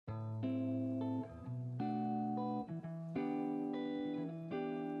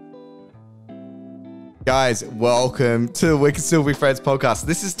Guys, welcome to the We Can Still Be Friends podcast.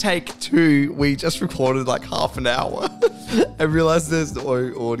 This is take 2. We just recorded like half an hour and realized there's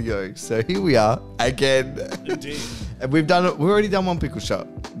no audio. So here we are again. Indeed. And we've already done one pickle shot,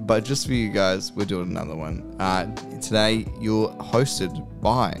 but just for you guys, we're doing another one. Today, you're hosted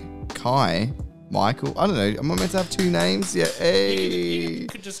by Kai, Michael. I don't know. Am I meant to have 2 names? Yeah. Hey. You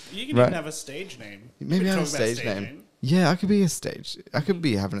can even have a stage name. Maybe I have a stage name. Yeah, I could be I could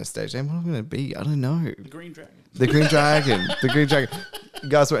be having a stage name. What am I going to be? I don't know. The Green Dragon. The Green Dragon. The Green Dragon. You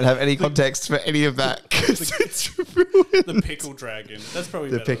guys won't have any context for any of that. The Pickle Dragon. That's probably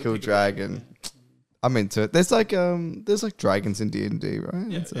the better. Pickle Dragon. I'm into it. There's like dragons in D&D, right?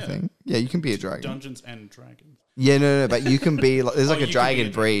 Yeah, That's the thing. Yeah, you can be a dragon. Dungeons and Dragons. Yeah, no, but you can be like, there's like a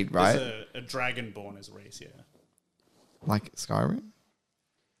dragon breed, right? There's a Dragonborn as a race, yeah. Like Skyrim?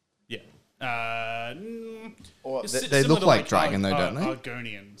 Yeah. Or they look like dragon though, don't they?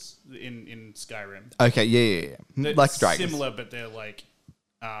 Argonians in Skyrim. Okay, yeah. They're Like dragons. similar, but they're like,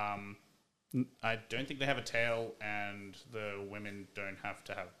 I don't think they have a tail, and the women don't have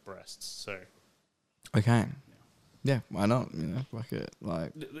to have breasts. So, Okay. Yeah, why not? You know, fuck it.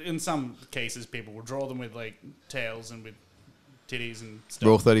 Like, in some cases, people will draw them with like tails and with titties and stuff.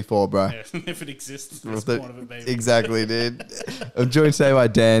 Rule 34, bro. Yeah, if it exists, there's one of it, baby. Exactly, dude. I'm joined today by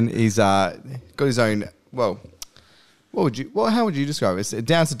Dan. He's got his own. Well, how would you describe it? It's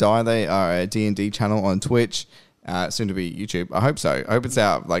Down to Die. They are a D&D channel on Twitch, soon to be YouTube. I hope so. I hope it's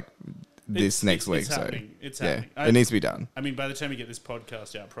out like this next week. It's happening. It's happening. It needs to be done. I mean, by the time you get this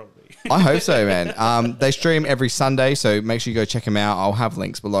podcast out, probably. I hope so, man. They stream every Sunday, so make sure you go check them out. I'll have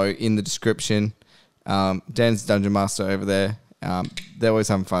links below in the description. Dan's Dungeon Master over there. They're always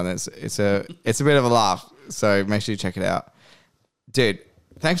having fun. It's a bit of a laugh, so make sure you check it out, dude.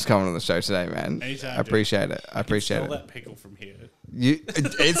 Thanks for coming on the show today, man. Anytime, I appreciate it. I appreciate it. That pickle from here.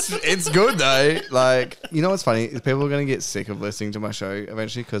 It's good though. Like, you know what's funny is people are gonna get sick of listening to my show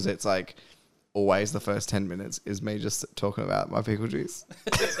eventually because it's like always the first 10 minutes is me just talking about my pickle juice.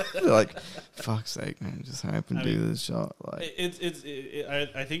 They're like, fuck's sake, man, just hurry up and do this shot. Like,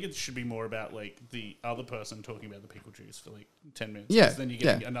 I think it should be more about like the other person talking about the pickle juice for like 10 minutes. Yeah, 'cause then you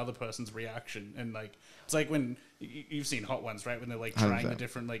get another person's reaction, and like it's like when you've seen Hot Ones, right? When they're like trying 100%. the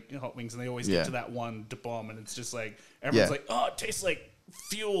different like hot wings, and they always get to that one bomb, and it's just like everyone's like, oh, it tastes like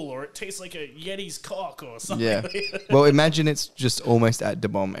fuel, or it tastes like a Yeti's cock or something. Yeah. Well, imagine it's just almost at the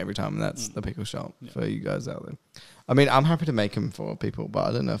bomb every time, and that's the pickle shop for you guys out there. I mean, I'm happy to make them for people, but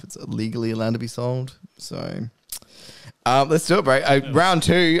I don't know if it's legally allowed to be sold. So, let's do it, bro. Round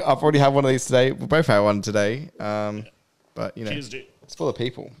 2. I've already had one of these today. We both had one today. But you know, Cheers, dude. it's for the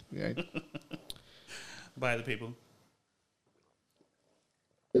people. You know. By the people.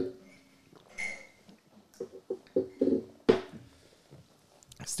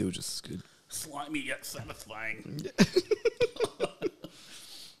 Still just as good. Slimy yet satisfying.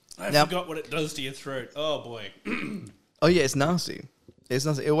 I Now- forgot what it does to your throat. Oh boy. Oh yeah, it's nasty. It's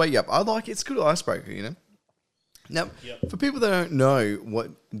nasty. It'll wake you up. I like it. It's a good icebreaker, you know. Now, for people that don't know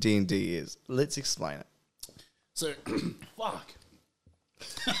what D&D is, let's explain it. So, fuck.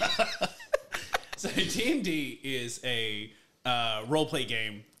 So D&D is a roleplay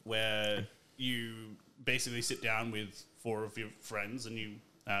game where you basically sit down with 4 of your friends and you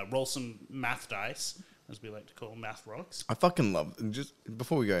roll some math dice, as we like to call math rocks. I fucking love, just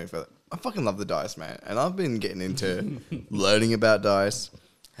before we go any further, I fucking love the dice, man. And I've been getting into learning about dice,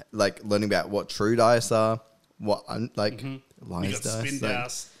 like learning about what true dice are, what lies You got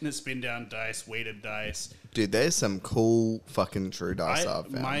dice. spin down dice, weighted dice. Dude, there's some cool fucking true dice I've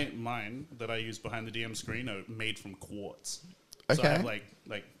found. Mine that I use behind the DM screen are made from quartz. So Okay. I have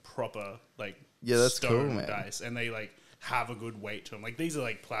like proper like That's stone cool, man. dice, and they like have a good weight to them. Like these are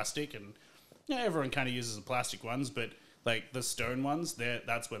like plastic, and everyone kind of uses the plastic ones, but like the stone ones,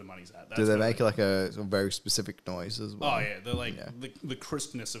 that's where the money's at. That's Do they where, make like a very specific noise as well? Oh yeah, they're like the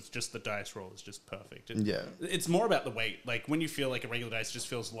crispness of just the dice roll is just perfect. And Yeah. it's more about the weight. Like when you feel like a regular dice just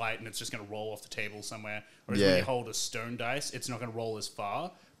feels light and it's just going to roll off the table somewhere, whereas when you hold a stone dice, it's not going to roll as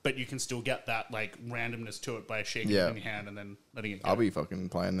far, but you can still get that like randomness to it by shaking it in your hand and then letting it go. I'll be fucking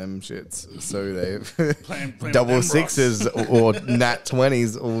playing them shits. So they've Playing double with them sixes or nat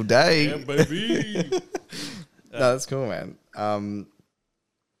 20s all day. Yeah, baby. No, that's cool, man.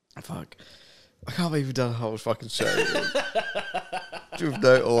 Fuck. I can't believe we've done a whole fucking show. With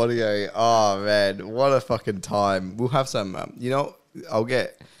no audio. Oh, man. What a fucking time. We'll have some, I'll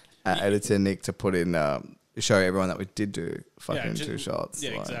get editor Nick to put in, show everyone that we did do fucking 2 shots.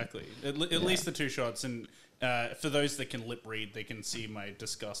 Yeah, exactly. At least the 2 shots. And For those that can lip read, they can see my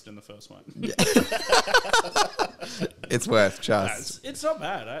disgust in the first one. It's worth Nah, just. it's not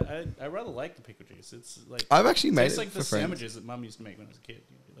bad. I rather like the pickle juice. It's like I've actually made tastes it like for the friends. sandwiches that Mum used to make when I was a kid.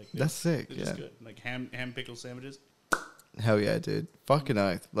 Like That's sick. They're Yeah. just good. Like ham pickle sandwiches. Hell yeah, dude. Fucking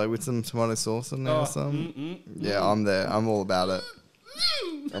oath. Like with some tomato sauce in there or something. Yeah, I'm there. I'm all about it.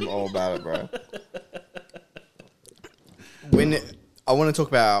 I'm all about it, bro. I want to talk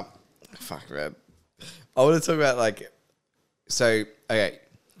about... Fuck, man. I want to talk about, like... So, okay.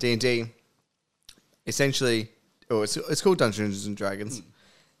 D&D. Essentially... Oh, it's called Dungeons and Dragons.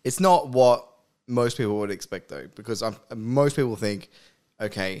 It's not what most people would expect, though. Because most people think,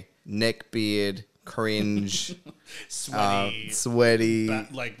 okay, neck, beard, cringe... sweaty.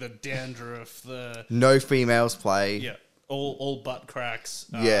 Like the dandruff, No females play. yeah, all butt cracks.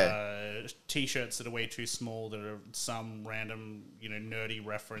 Yeah. T-shirts that are way too small. That are some random, nerdy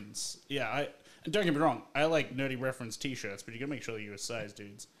reference. Yeah, and don't get me wrong. I like nerdy reference T-shirts, but you gotta make sure that you're a size,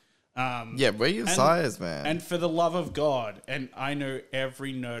 dudes. Yeah, wear your size, man. And for the love of God, and I know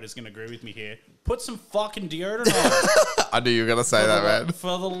every nerd is gonna agree with me here. Put some fucking deodorant on. I knew you were going to say that, man.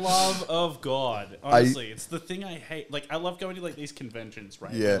 For the love of God. Honestly, it's the thing I hate. Like, I love going to, like, these conventions,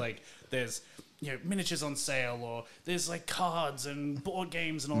 right? Yeah. Where, like, there's, miniatures on sale, or there's, like, cards and board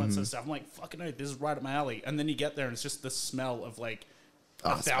games and all that sort of stuff. I'm like, fucking no, this is right up my alley. And then you get there, and it's just the smell of, like, Oh,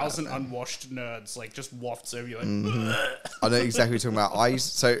 1,000 unwashed nerds, like, just wafts over you, like, I know exactly what you're talking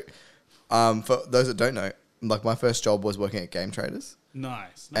about. For those that don't know, like my first job was working at Game Traders.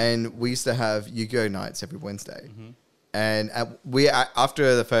 nice. And we used to have Yu-Gi-Oh! Nights every Wednesday. And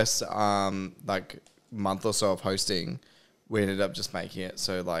after the first like month or so of hosting, we ended up just making it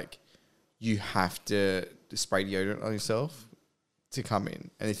so like you have to spray deodorant on yourself to come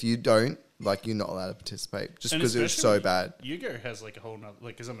in, and if you don't, like you're not allowed to participate just because it was so bad. Yu-Gi-Oh! Has like a whole nother,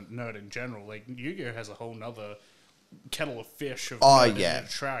 like, because I'm a nerd in general, like Yu-Gi-Oh! Has a whole nother kettle of fish of nerd yeah. that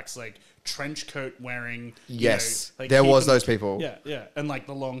tracks, like trench coat wearing. Yes, like there was keeping- those people. Yeah, and like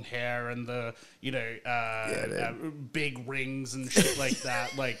the long hair and the dude. big rings and shit like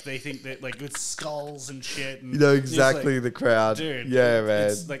that. Like they think that like with skulls and shit. And You know it's exactly like, the crowd. dude. Yeah, man.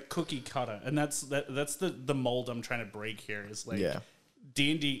 It's like cookie cutter, and that's the mold I'm trying to break here. Is like Yeah.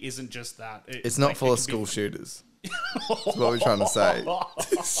 D&D isn't just that. It's not like, full it of can be- school shooters. That's what we're trying to say.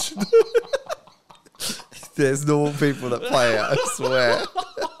 There's normal people that play it, I swear.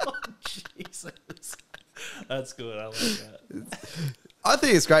 Jesus. That's good. I like that. I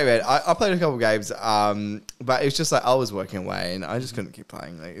think it's great, man. I played a couple games, but it's just like I was working away and I just couldn't keep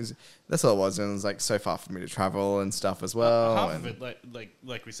playing. Like that's all it was, and it was like so far for me to travel and stuff as well. Half and of it,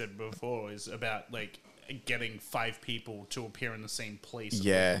 like we said before, is about like getting 5 people to appear in the same place on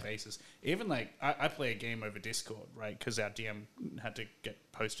a regular basis. Even like I play a game over Discord, right? Because our DM had to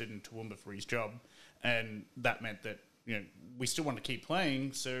get posted in Toowoomba for his job, and that meant that we still want to keep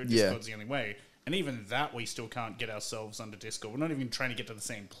playing, so Discord's the only way. And even that, we still can't get ourselves under Discord. We're not even trying to get to the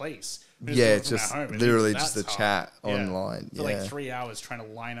same place. it's just literally just the chat online. For like 3 hours trying to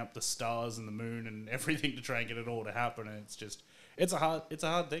line up the stars and the moon and everything to try and get it all to happen. And it's a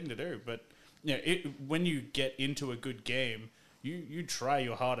hard thing to do. But when you get into a good game, you try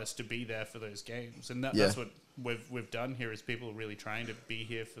your hardest to be there for those games. And that's what we've done here, is people are really trying to be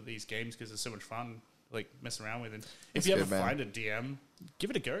here for these games because it's so much fun. Like messing around with it. If you ever find a DM,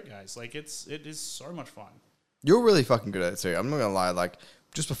 give it a go, guys. Like it is so much fun. You're really fucking good at it too. I'm not gonna lie. Like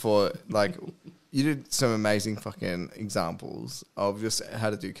just before, like you did some amazing fucking examples of just how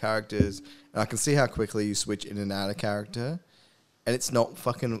to do characters, and I can see how quickly you switch in and out of character, and it's not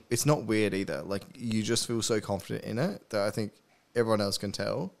weird either. Like you just feel so confident in it that I think everyone else can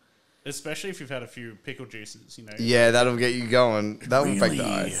tell. Especially if you've had a few pickle juices, Yeah, that'll get you going. That will break the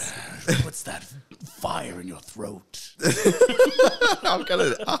ice. Puts that fire in your throat.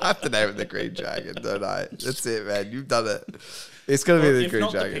 I have to name it the Green Dragon, don't I? That's it, man. You've done it. It's gonna be the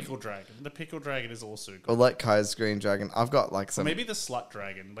Green Dragon. The Pickle Dragon. The Pickle Dragon is also good. Or like Kai's Green Dragon. I've got like some. Or maybe the Slut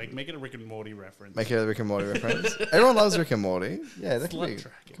Dragon. Like make it a Rick and Morty reference. Make it a Rick and Morty reference. Everyone loves Rick and Morty. Yeah, that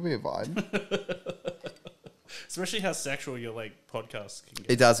could be a vibe. Especially how sexual your like podcast can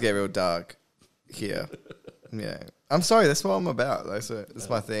get. It does get real dark here. Yeah, I'm sorry. That's what I'm about. That's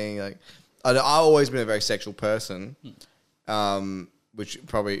my thing. Like, I've always been a very sexual person, which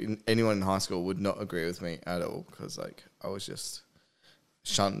probably anyone in high school would not agree with me at all, because like I was just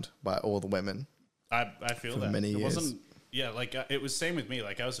shunned by all the women. I feel that many years. Wasn't. Yeah, like it was same with me.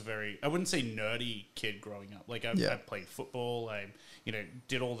 Like I was I wouldn't say nerdy kid growing up. Like I played football. I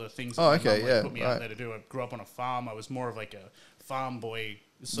did all the things that my mum put me out there to do. I grew up on a farm. I was more of like a farm boy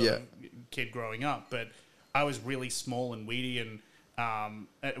sort of kid growing up. But I was really small and weedy, and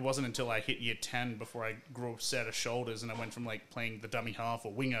It wasn't until I hit year 10 before I grew a set of shoulders, and I went from like playing the dummy half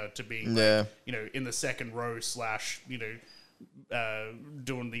or winger to being like, in the second row /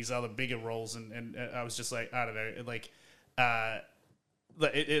 doing these other bigger roles, and I was just like, I don't know, like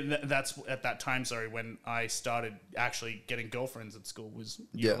that's at that time, when I started actually getting girlfriends at school was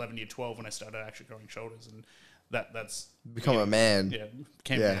year 11, year 12 when I started actually growing shoulders, and that's become a man. Yeah,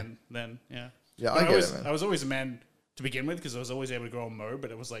 became a man then. Yeah, yeah. I was always a man to begin with because I was always able to grow a mo,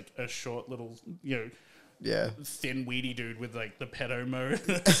 but it was like a short little, thin weedy dude with like the pedo mo.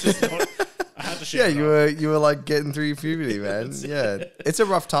 I had to shave it off. you were like getting through your puberty, man. Yeah, it's a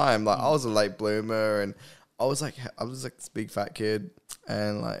rough time. Like I was a late bloomer, and I was like this big fat kid,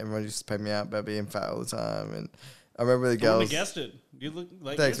 and like everyone used to pay me out about being fat all the time. And I remember the girls. I guessed it. You look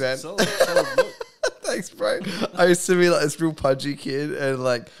like thanks, man. Solid look. Thanks, bro. I used to be like this real pudgy kid, and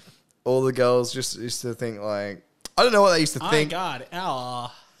like all the girls just used to think like, I don't know what they used to think. Oh God,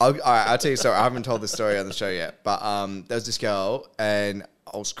 all right, I'll tell you a story. I haven't told this story on the show yet, but there was this girl, and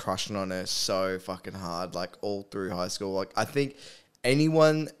I was crushing on her so fucking hard, like all through high school. Like I think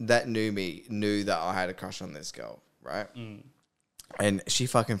anyone that knew me knew that I had a crush on this girl, right? And she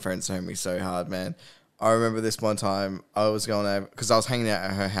fucking friend-zoned me so hard, man. I remember this one time I was going over because I was hanging out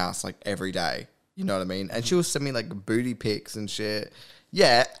at her house like every day. You know what I mean? And she would send me like booty pics and shit.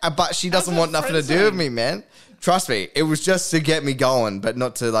 Yeah, but she doesn't want nothing to do with me, man. Trust me, it was just to get me going, but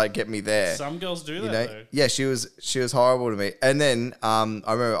not to like get me there. Some girls do that, though. Yeah, she was horrible to me. And then I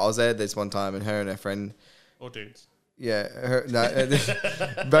remember I was there this one time, and her and her friend, or dudes, both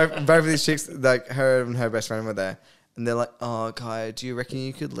of these chicks, like her and her best friend were there, and they're like, "Oh, Kai, do you reckon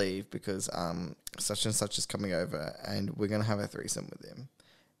you could leave because such and such is coming over, and we're gonna have a threesome with him."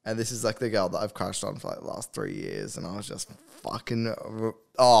 And this is like the girl that I've crushed on for like the last 3 years, and I was just fucking,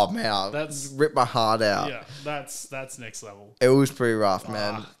 oh man, that's ripped my heart out. Yeah, that's next level. It was pretty rough,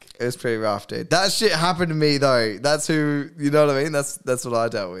 man. It was pretty rough, dude. That shit happened to me though. That's who, you know what I mean? That's what I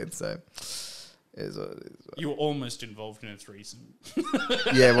dealt with. So it is what it is. You were almost involved in a threesome.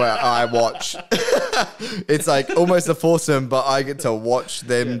 Yeah, well, I watch. It's like almost a foursome, but I get to watch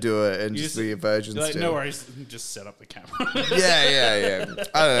them do it and just be a virgin. Like, no worries, just set up the camera. Yeah.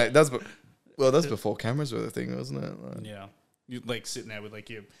 I don't know. That's before cameras were the thing, wasn't it? Like, yeah, you like sitting there with like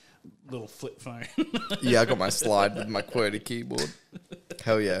your little flip phone. Yeah, I got my slide with my QWERTY keyboard.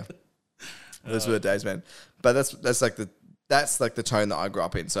 Hell yeah, those were the days, man. But that's like the tone that I grew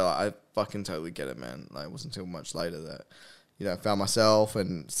up in. So I fucking totally get it, man. Like it wasn't until much later that, I found myself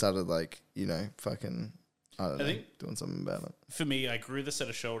and started like, fucking, I don't know, doing something about it. For me, I grew the set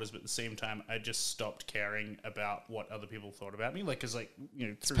of shoulders, but at the same time, I just stopped caring about what other people thought about me. Like, cause like,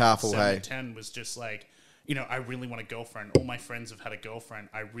 it's powerful, 7 hey. 10 was just like, I really want a girlfriend. All my friends have had a girlfriend.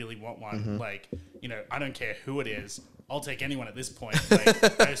 I really want one. Mm-hmm. Like, I don't care who it is. I'll take anyone at this point. Like,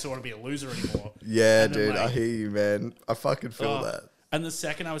 I just don't want to be a loser anymore. Yeah, dude, I hear you, man. I fucking feel that. And the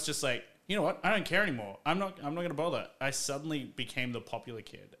second I was just like, you know what? I don't care anymore. I'm not going to bother. I suddenly became the popular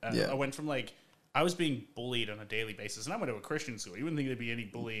kid. I went from like, I was being bullied on a daily basis, and I went to a Christian school. You wouldn't think there'd be any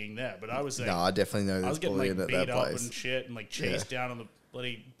bullying there, but I was like, no, I definitely know I was there's getting bullying like at that beat up place. and shit, and like chased down on the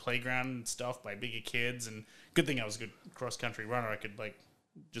bloody playground and stuff by bigger kids. And good thing I was a good cross country runner. I could like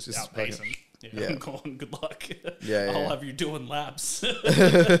just outpace them. Yeah. Go on, good luck. I'll have you doing laps.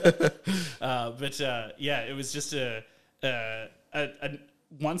 But it was just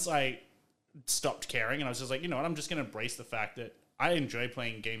once I stopped caring, and I was just like, you know what, I'm just going to embrace the fact that I enjoy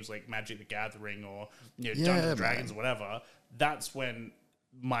playing games like Magic the Gathering or Dungeons and Dragons or whatever. That's when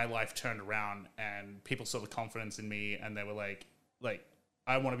my life turned around and people saw the confidence in me, and they were like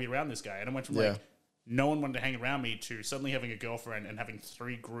I want to be around this guy. And I went from like no one wanted to hang around me to suddenly having a girlfriend and having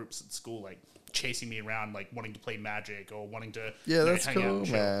 3 groups at school like chasing me around, like wanting to play Magic or wanting to that's hang cool, out and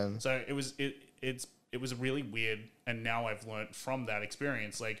chill. man. So it was really weird, and now I've learned from that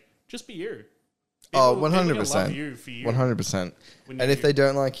experience, like, just be you. Oh, People 100%. love you for you. 100%. And if they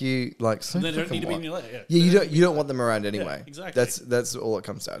don't like you, like, so they don't need to be in your life. Yeah, you don't want them around anyway. Yeah, exactly. That's all it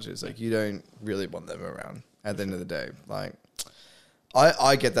comes down to. Is like you don't really want them around at the end of the day. Like,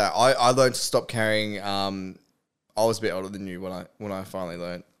 I get that. I learned to stop caring. I was a bit older than you when I finally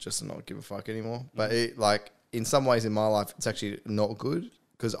learned just to not give a fuck anymore. But it, like, in some ways in my life, it's actually not good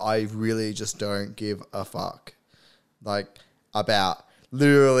because I really just don't give a fuck, like, about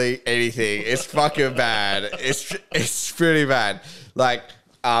literally anything. It's fucking bad. It's pretty bad. Like,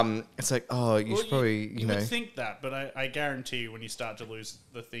 it's like, oh, you should probably, you know. would think that, but I guarantee you when you start to lose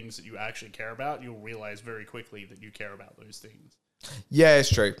the things that you actually care about, you'll realize very quickly that you care about those things. Yeah, it's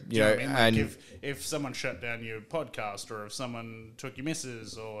true. Do you know what I mean? Like if someone shut down your podcast, or if someone took your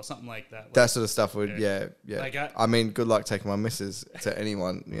missus or something like that. Like, that sort of stuff would, yeah. Like I mean, good luck taking my misses to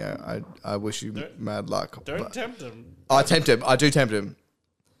anyone. Yeah, I wish you mad luck. Don't tempt them. I tempt him. I do tempt him.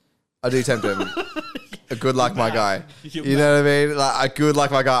 Good luck, my guy. You know what I mean? Like, good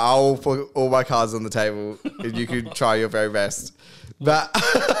luck, my guy. I'll put all my cards on the table, and you can try your very best. But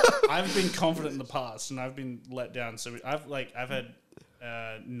I've been confident in the past, and I've been let down. So I've had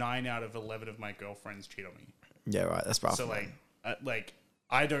 9 out of 11 of my girlfriends cheat on me. Yeah, right. That's rough. So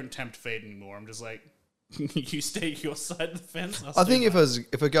I don't tempt fate anymore. I'm just like, you stay your side of the fence. I think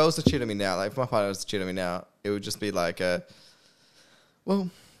if a girl was to cheat on me now, like if my partner was to cheat on me now, it would just be like, well,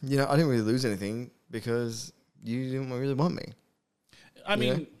 you know, I didn't really lose anything because you didn't really want me. I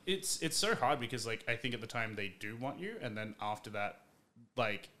mean, it's so hard because like I think at the time they do want you, and then after that,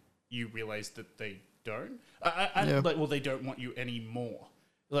 like you realize that they don't. They don't want you anymore.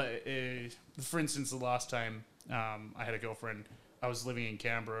 Like, for instance, the last time I had a girlfriend, I was living in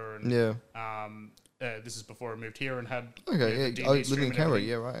Canberra, and this is before I moved here and had living in Canberra.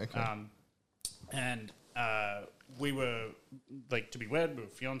 Yeah, right. Okay. We were like to be wed, we were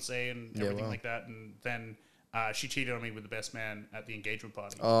fiance and everything like that, and then she cheated on me with the best man at the engagement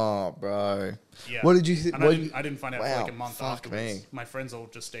party. Oh, bro. Yeah. What did you think? I didn't find out for like a month afterwards. Me. My friends all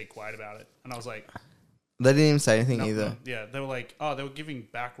just stayed quiet about it, and I was like, they didn't even say anything either. No. Yeah, they were like, they were giving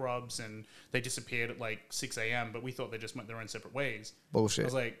back rubs, and they disappeared at like 6 a.m. But we thought they just went their own separate ways. Bullshit. I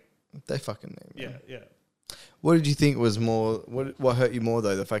was like, they fucking knew. Yeah. What did you think was more? What hurt you more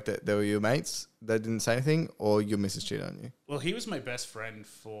though? The fact that they were your mates that didn't say anything, or your missus cheated on you? Well, he was my best friend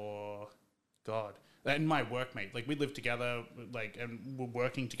for God, and my workmate. Like we lived together, like, and we're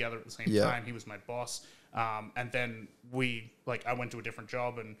working together at the same time. He was my boss, and then I went to a different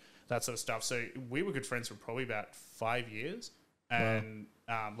job and that sort of stuff. So we were good friends for probably about 5 years. And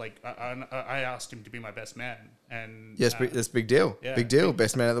I asked him to be my best man, and yes, that's a big deal. Yeah, big deal.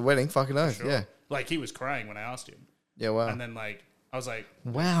 Best man at the wedding. Fucking oath. Sure. Yeah. Like he was crying when I asked him. Yeah. Wow. And then I was like,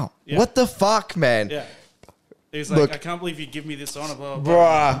 wow. Yeah. What the fuck, man? Yeah. He was like, look, I can't believe you give me this honor, blah, blah,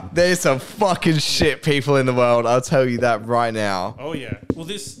 blah. Bruh, there's some fucking shit people in the world. I'll tell you that right now. Oh yeah. Well,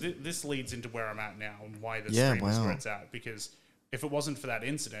 this leads into where I'm at now and why the stream is where it's at. Because if it wasn't for that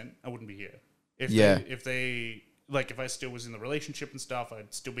incident, I wouldn't be here. If I still was in the relationship and stuff,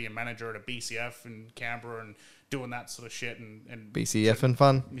 I'd still be a manager at a BCF in Canberra and doing that sort of shit. And BCF and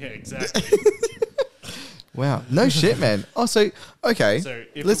fun? Yeah, exactly. Wow. No shit, man. Oh, okay. So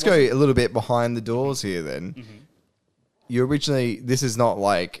let's go a little bit behind the doors here then. Mm-hmm. You originally, this is not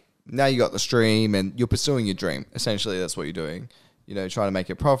like, now you got the stream and you're pursuing your dream. Essentially, that's what you're doing. You know, trying to make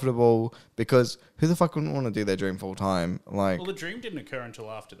it profitable, because who the fuck wouldn't want to do their dream full time? Well, the dream didn't occur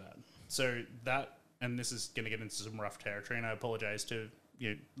until after that. So that... And this is going to get into some rough territory, and I apologize to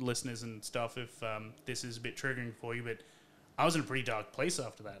listeners and stuff if this is a bit triggering for you, but I was in a pretty dark place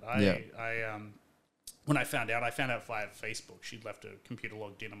after that. When I found out via Facebook. She'd left her computer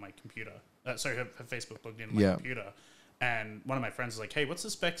logged in on my computer. Her Facebook logged in on my computer. And one of my friends was like, hey, what's the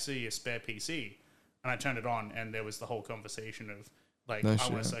specs of your spare PC? And I turned it on, and there was the whole conversation of, like, I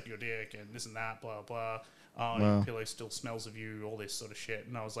want to suck your dick, and this and that, blah, blah. Oh, your pillow still smells of you, all this sort of shit.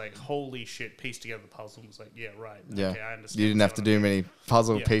 And I was like, holy shit, pieced together the puzzle and was like, yeah, right. Yeah. Okay, I understand. You didn't have to do many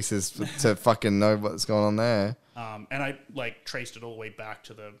puzzle pieces to fucking know what's going on there. And I traced it all the way back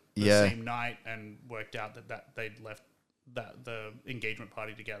to the same night and worked out that they'd left the engagement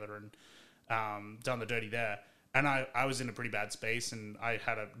party together and done the dirty there. And I was in a pretty bad space, and I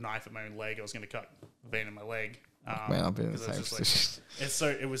had a knife at my own leg. I was going to cut a vein in my leg. Man, I've been in the same position.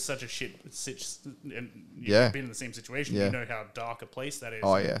 It was such a shit and you've been in the same situation. You know how dark a place that is.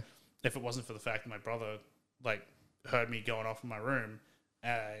 Oh yeah. If it wasn't for the fact that my brother heard me going off in my room,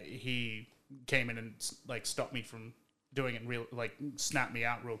 he came in and stopped me from doing it. Snapped me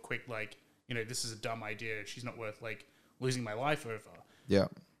out real quick. This is a dumb idea. She's not worth losing my life over. Yeah.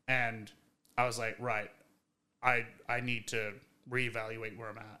 And I was like, right, I need to reevaluate where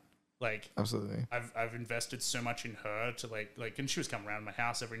I'm at. Absolutely. I've invested so much in her to and she was coming around my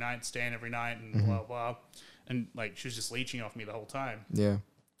house every night, staying every night, and blah blah, and she was just leeching off me the whole time. Yeah.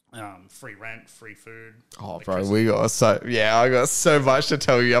 Free rent, free food. Oh, bro, I got so much to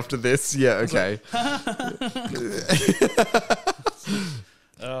tell you after this. Yeah, okay.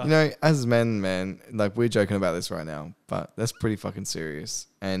 As men, man, we're joking about this right now, but that's pretty fucking serious.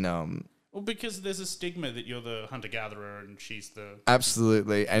 And well, because there's a stigma that you're the hunter-gatherer and she's the...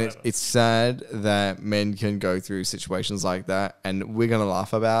 Absolutely. And it's sad that men can go through situations like that. And we're going to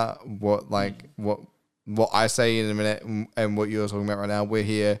laugh about what I say in a minute and what you're talking about right now. We're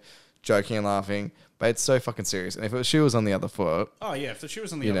here joking and laughing. but it's so fucking serious. And if she was on the other foot, Oh yeah, if the shoe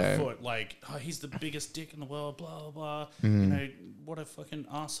was on the You other know. foot, like, oh, he's the biggest dick in the world, blah blah blah. You know, what a fucking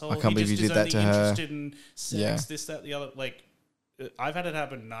asshole. I can't believe he you just did is that only to her. interested in sex, Yeah. this, that, the other. Like, I've had it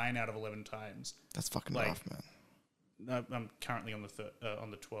happen 9 out of 11 times. that's fucking Like, rough, man. I'm currently on the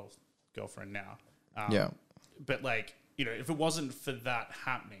 12th girlfriend now. Yeah. But like, you know, if it wasn't for that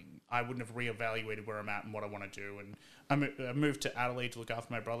happening, I wouldn't have reevaluated where I'm at and what I want to do. And I moved to Adelaide to look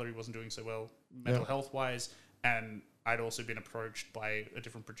after my brother. He wasn't doing so well mental health wise. And I'd also been approached by a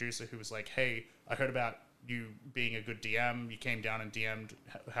different producer who was like, hey, I heard about you being a good DM. You came down and DM'd.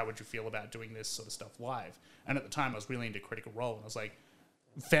 How would you feel about doing this sort of stuff live? And at the time, I was really into Critical Role. And I was like,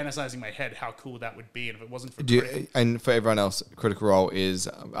 fantasizing in my head how cool that would be. And if it wasn't for And for everyone else, Critical Role is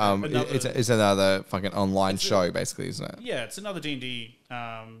it's another fucking online show, basically, isn't it? Yeah, it's another D&D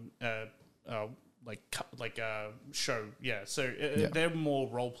show. Yeah, so they're more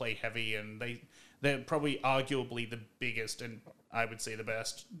role play heavy, and they're probably arguably the biggest and I would say the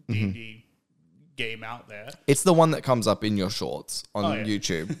best D&D game out there. It's the one that comes up in your shorts on Oh, yeah.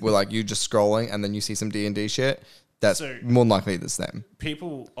 YouTube, where like you just scrolling and then you see some D&D shit. That's So- more than likely that's them.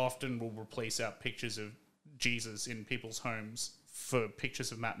 People often will replace out pictures of Jesus in people's homes for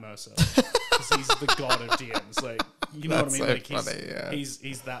pictures of Matt Mercer because he's the god of DMs. Like, you know That's what I mean? so Like, funny, yeah.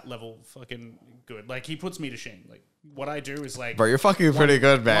 he's that level fucking good. Like, he puts me to shame. Like, what I do is like, Bro, you're fucking pretty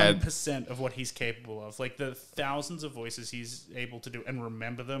good, man. 1% of what he's capable of. Like, the thousands of voices he's able to do and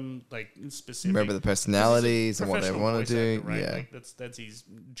remember them, like, specific. Remember the personalities and what they professional want to voice do. actor, right? Yeah. Like, that's his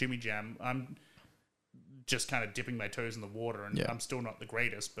Jimmy Jam. I'm just kind of dipping my toes in the water, and Yeah. I'm still not the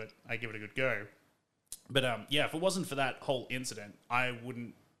greatest, but I give it a good go. But yeah, if it wasn't for that whole incident, I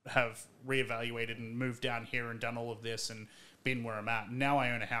wouldn't have reevaluated and moved down here and done all of this and been where I'm at. Now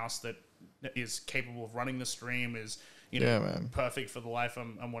I own a house that is capable of running the stream, is Yeah, man. perfect for the life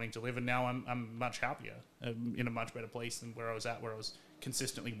I'm wanting to live, and now I'm much happier, in a much better place than where I was at, where I was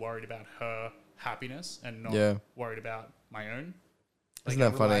consistently worried about her happiness and not Yeah. worried about my own. Isn't I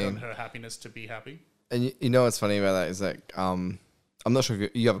that relied funny? on her happiness to be happy. And you know what's funny about that is that I'm not sure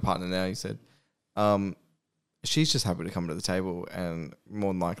if you have a partner now. You said she's just happy to come to the table and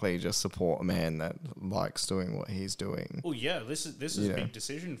more than likely just support a man that likes doing what he's doing. Well, yeah, this is Yeah. a big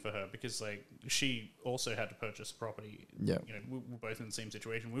decision for her because like she also had to purchase a property. Yeah. You know, we're both in the same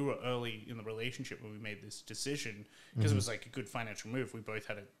situation. We were early in the relationship when we made this decision because it was like a good financial move. We both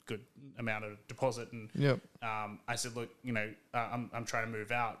had a good amount of deposit, and Yep. I said, look, you know, I'm trying to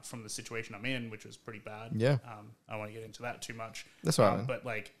move out from the situation I'm in, which was pretty bad. Yeah. I don't want to get into that too much. That's all right, man. But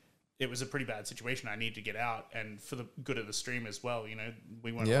like, it was a pretty bad situation. I need to get out, and for the good of the stream as well. You know,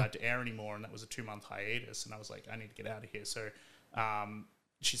 we weren't Yeah. allowed to air anymore, and that was a 2-month hiatus. And I was like, I need to get out of here. So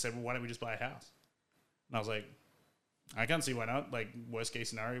she said, well, why don't we just buy a house? And I was like, I can't see why not. Like, worst case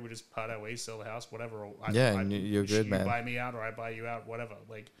scenario, we just part our ways, sell the house, whatever. Or Yeah, and you're good, you man. buy me out, or I buy you out, whatever.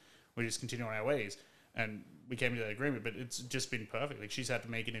 Like, we just continue on our ways. And we came to that agreement, but it's just been perfect. Like, she's had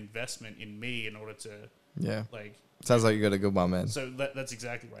to make an investment in me in order to, Yeah. like, Sounds like you got a good one, man. so that's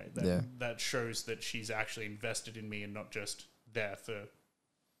exactly right. Yeah. That shows that she's actually invested in me and not just there for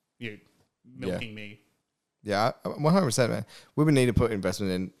milking me. Yeah, 100%, man. Women need to put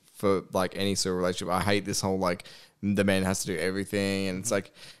investment in for like any sort of relationship. I hate this whole like the man has to do everything, and it's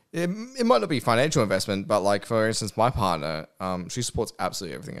like it might not be financial investment, but like for instance, my partner, she supports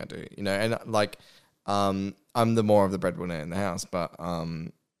absolutely everything I do, you know, and like I'm the more of the breadwinner in the house, but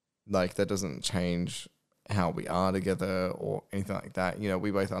like that doesn't change how we are together or anything like that. You know, we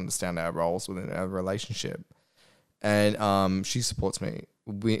both understand our roles within our relationship, and she supports me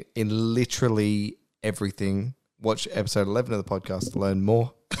in literally everything. Watch episode 11 of the podcast to learn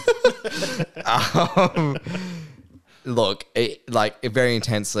more. Look, very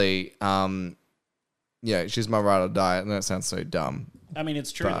intensely. She's my ride or die. I know it sounds so dumb. I mean,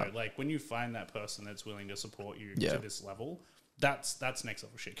 it's true But- though. Like when you find that person that's willing to support you Yeah. to this level, that's next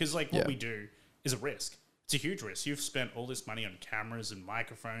level shit. Because like what Yeah. we do is a risk. It's a huge risk. You've spent all this money on cameras and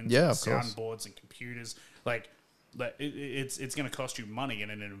microphones, Yeah, and of course. soundboards and computers. Like it's going to cost you money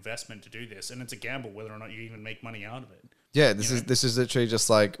and an investment to do this, and it's a gamble whether or not you even make money out of it. Yeah, this is literally just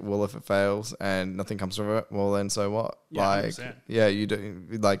like, well, if it fails and nothing comes from it, well, then so what? Yeah, like, 100%. yeah, you do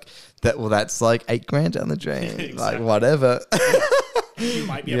like that. Well, that's like $8,000 down the drain. Exactly. Like whatever. You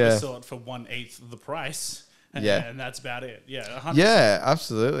might be able Yeah. to sell it for 1/8 of the price. And, Yeah. and that's about it. Yeah, 100%. Yeah,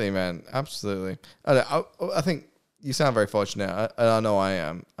 absolutely, man. Absolutely. I think you sound very fortunate. I know I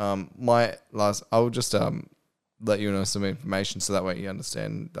am. I'll just let you know some information so that way you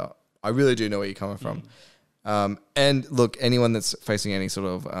understand that I really do know where you're coming from. And look, anyone that's facing any sort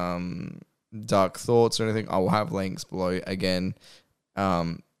of dark thoughts or anything, I will have links below. Again,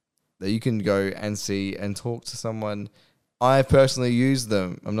 that you can go and see and talk to someone. I personally use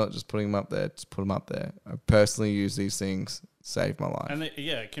them. I'm not just putting them up there, just put them up there. I personally use these things, save my life. And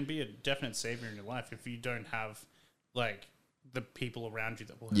it can be a definite savior in your life if you don't have like the people around you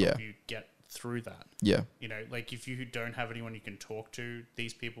that will help you get through that. Yeah. You know, like if you don't have anyone you can talk to,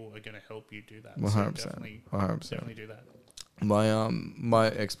 these people are going to help you do that. 100%. So definitely, 100%. definitely do that. My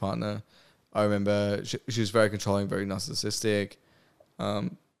ex-partner, I remember she was very controlling, very narcissistic.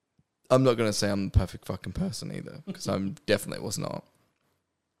 I'm not going to say I'm the perfect fucking person either, because I definitely was not.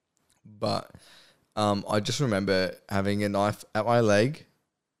 But I just remember having a knife at my leg.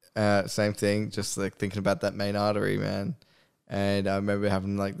 Same thing, just like thinking about that main artery, man. And I remember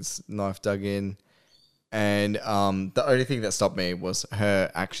having like this knife dug in. And the only thing that stopped me was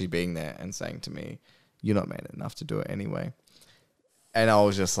her actually being there and saying to me, "You're not man enough to do it anyway." And I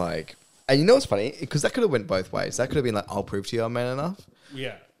was just like, and you know what's funny? Because that could have went both ways. That could have been like, "I'll prove to you I'm man enough."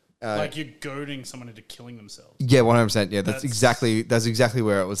 Yeah. Like you're goading someone into killing themselves. Yeah, 100%. Yeah, that's exactly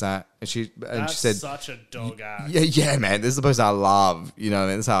where it was at. And she said, such a dog act. Yeah, man. This is the person I love. You know,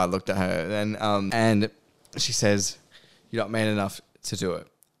 and that's how I looked at her. And she says, "You're not man enough to do it."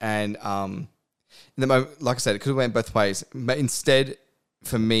 And in the moment, like I said, it could have went both ways. But instead,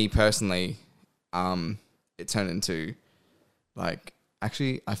 for me personally, it turned into like,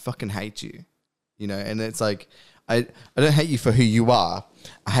 actually, I fucking hate you. You know, and it's like, I don't hate you for who you are.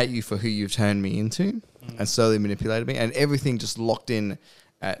 I hate you for who you've turned me into and slowly manipulated me. And everything just locked in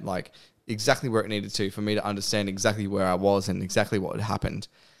at like exactly where it needed to for me to understand exactly where I was and exactly what had happened.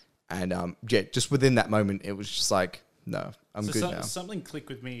 And just within that moment, it was just like, no, I'm good now. Something clicked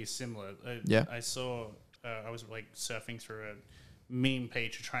with me similar. I saw, I was like surfing through a meme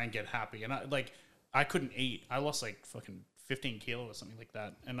page to try and get happy. And I couldn't eat. I lost like fucking 15 kilo or something like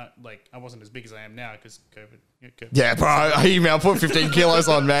that. And I wasn't as big as I am now because COVID. Yeah, bro, I put 15 kilos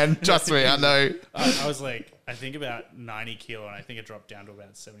on, man. Trust me, I know. I was like, I think about 90 kilo, and I think it dropped down to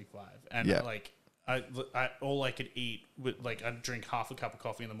about 75. And I all I could eat with I'd drink half a cup of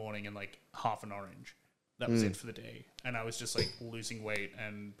coffee in the morning and like half an orange. That was it for the day. And I was just like losing weight,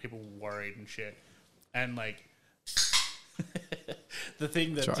 and people were worried and shit. And like the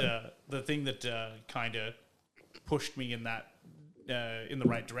thing that kind of pushed me in that in the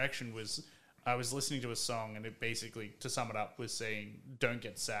right direction was I was listening to a song, and it basically, to sum it up, was saying, "Don't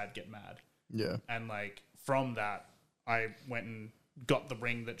get sad, get mad." Yeah. And like from that, I went and got the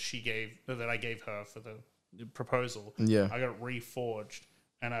ring that I gave her for the proposal. Yeah. I got it reforged,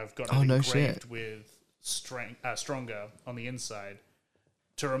 and I've got it engraved with stronger on the inside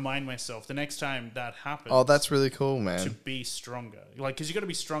to remind myself the next time that happens. Oh, that's really cool, man. To be stronger, like, because you got to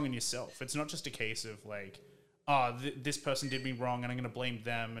be strong in yourself. It's not just a case of like, this person did me wrong, and I'm going to blame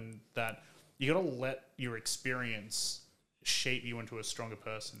them, and that. You got to let your experience shape you into a stronger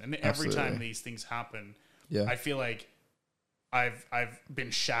person. And every time these things happen, I feel like I've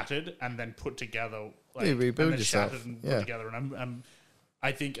been shattered and then put together. Like, you rebuild yourself. Shattered and put together, and I'm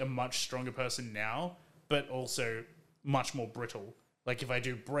I think a much stronger person now, but also much more brittle. Like if I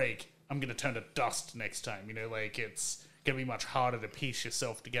do break, I'm gonna turn to dust next time. You know, like it's gonna be much harder to piece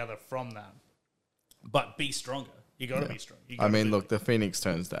yourself together from that. But be stronger. You gotta be strong. I mean, look, the phoenix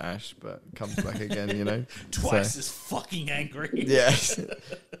turns to ash, but comes back again, you know? Twice as fucking angry. Yeah.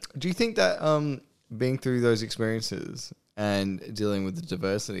 Do you think that being through those experiences and dealing with the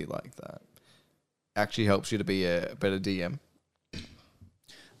diversity like that actually helps you to be a better DM?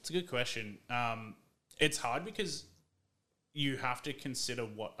 It's a good question. It's hard because you have to consider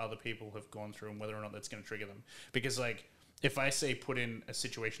what other people have gone through and whether or not that's going to trigger them. Because, like, if I say put in a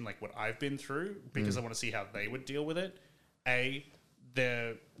situation like what I've been through, because I want to see how they would deal with it,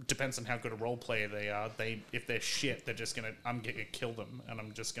 there depends on how good a role player they are. If they're shit, I'm gonna kill them, and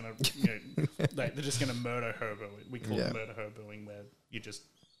I'm just gonna, they're just gonna murder hobo. We call it murder hoboing, where you just,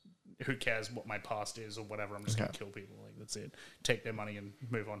 who cares what my past is or whatever. I'm just gonna kill people. Like that's it. Take their money and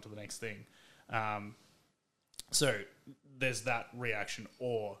move on to the next thing. So there's that reaction,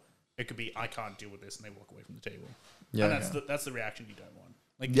 or it could be I can't deal with this, and they walk away from the table. Yeah, and that's the reaction you don't want.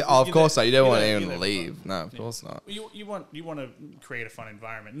 Like, of course not. You don't want anyone to leave. No, of course not. You want to create a fun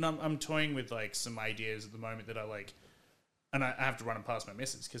environment. And I'm toying with like some ideas at the moment that I like, and I have to run them past my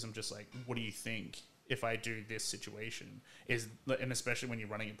missus because I'm just like, what do you think if I do this situation? And especially when you're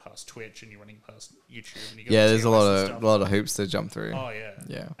running it past Twitch and you're running it past YouTube. And you there's a lot of hoops to jump through. Oh yeah,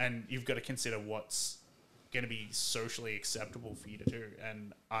 yeah. And you've got to consider what's going to be socially acceptable for you to do.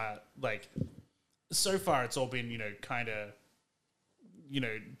 And so far it's all been kind of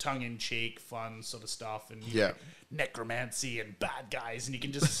tongue-in-cheek, fun sort of stuff, and necromancy and bad guys, and you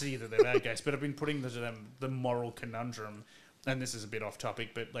can just see that they're bad guys. But I've been putting to them the moral conundrum and this is a bit off topic,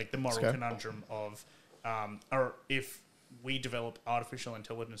 but like the moral go. conundrum of, or if we develop artificial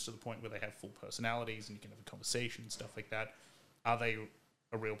intelligence to the point where they have full personalities and you can have a conversation and stuff like that, are they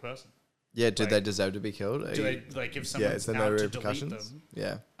a real person? Yeah, do Like, they deserve to be killed? Do they, like, if someone's is there out no to delete repercussions? them,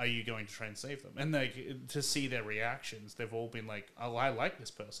 Yeah. are you going to try and save them? And like to see their reactions, they've all been like, "Oh, I like this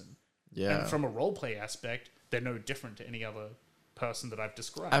person." Yeah. And from a role play aspect, they're no different to any other person that I've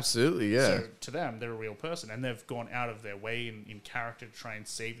described. Absolutely, yeah. So to them, they're a real person, and they've gone out of their way in character to try and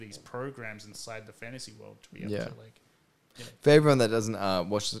save these programs inside the fantasy world to be able Yeah. to like. You know. For everyone that doesn't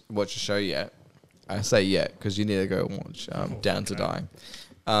watch the show yet, I say yet because you need to go and watch Down to Die.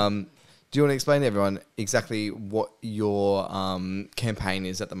 Do you want to explain to everyone exactly what your campaign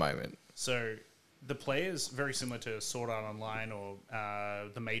is at the moment? So the players, very similar to Sword Art Online or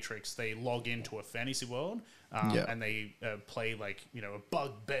The Matrix, they log into a fantasy world and they play like, you know, a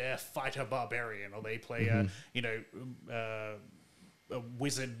bugbear fighter barbarian, or they play a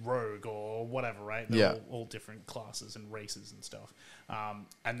wizard rogue or whatever, right? They're all different classes and races and stuff.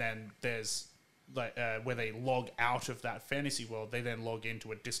 And then there's like where they log out of that fantasy world, they then log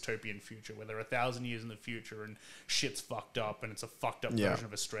into a dystopian future where they're 1,000 years in the future and shit's fucked up and it's a fucked up version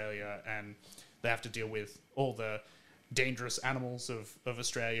of Australia, and they have to deal with all the dangerous animals of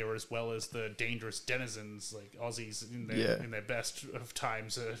Australia as well as the dangerous denizens like Aussies in their best of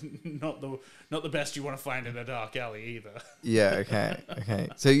times. Not the best you want to find in a dark alley either. Yeah, okay.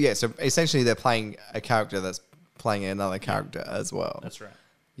 So essentially they're playing a character that's playing another character as well. That's right.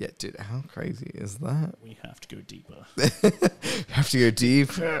 Yeah, dude, how crazy is that? We have to go deeper. Have to go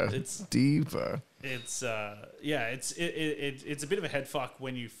deeper. It's deeper. It's it's a bit of a head fuck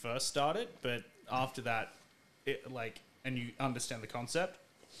when you first start it, but after that, and you understand the concept.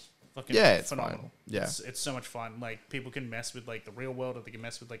 Fucking it's phenomenal. fine. Yeah, it's so much fun. Like people can mess with like the real world, or they can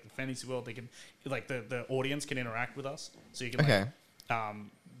mess with like the fantasy world. They can like the audience can interact with us, so you can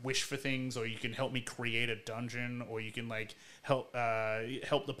wish for things, or you can help me create a dungeon, or you can like help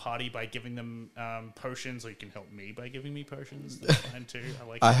the party by giving them potions, or you can help me by giving me potions. That's fine too.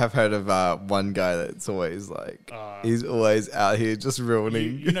 I have heard of one guy that's always like he's always out here just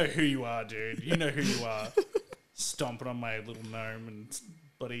ruining. You know who you are, dude. You know who you are. Stomping on my little gnome and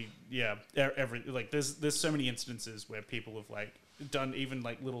bloody there's so many instances where people have like done even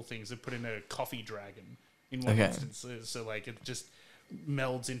like little things. They've put in a coffee dragon in one instance, so like it just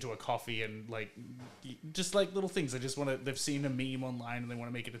melds into a coffee, and like just like little things. They've seen a meme online and they want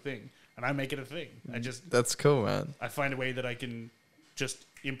to make it a thing, and I make it a thing. That's cool, man. I find a way that I can just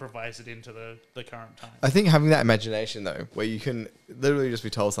improvise it into the current time. I think having that imagination though, where you can literally just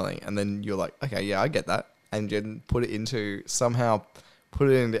be told something and then you're like, okay, yeah, I get that, and then put it into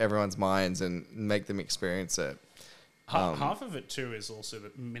everyone's minds and make them experience it. Half of it too is also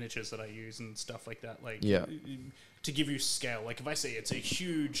the miniatures that I use and stuff like that. Like, to give you scale. Like if I say it's a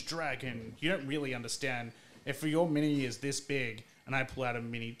huge dragon, you don't really understand. If your mini is this big and I pull out a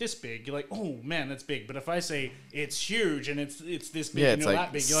mini this big, you're like, oh man, that's big. But if I say it's huge and it's this big, and it's you're like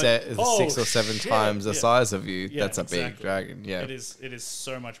that big, you're like, oh, 6 or 7 times the size of you. Yeah, that's a big dragon. Yeah, it is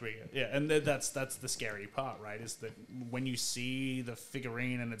so much bigger. Yeah, and that's the scary part, right? Is that when you see the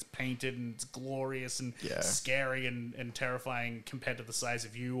figurine and it's painted and it's glorious and scary and terrifying compared to the size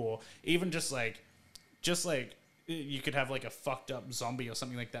of you, or even just like you could have like a fucked up zombie or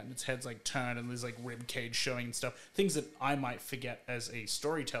something like that, and its head's like turned and there's like rib cage showing and stuff. Things that I might forget as a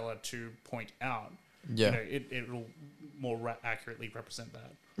storyteller to point out. Yeah, it'll more accurately represent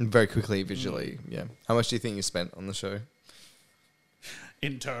that. And very quickly, visually. Yeah. How much do you think you spent on the show?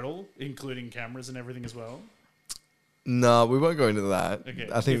 In total, including cameras and everything as well. No, we won't go into that. Okay.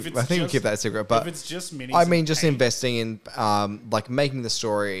 I think we keep that secret. But if it's just minis, I mean, just investing in like making the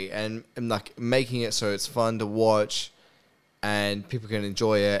story and like making it so it's fun to watch, and people can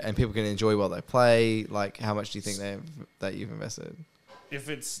enjoy it, and people can enjoy while they play. Like, how much do you think that you've invested? If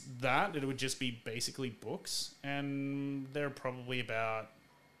it's that, it would just be basically books, and they're probably about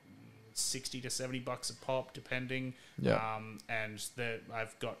 $60 to $70 a pop, depending. Yeah. And that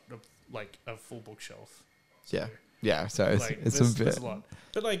I've got a full bookshelf. So. Yeah. Yeah, so it's there's a lot.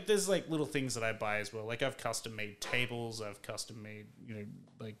 But like there's like little things that I buy as well. Like I've custom made tables, I've custom made,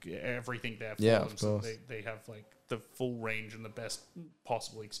 like everything there for them. So they have like the full range and the best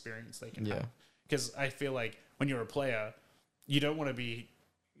possible experience they can have. Because I feel like when you're a player, you don't want to be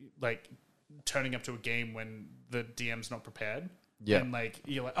like turning up to a game when the DM's not prepared. Yeah. And like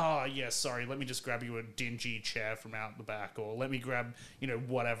you're like, oh yeah, sorry, let me just grab you a dingy chair from out the back, or let me grab,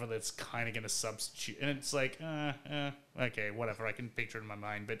 whatever that's kind of going to substitute. And it's like, okay, whatever, I can picture it in my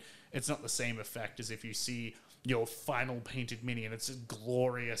mind, but it's not the same effect as if you see your final painted mini and it's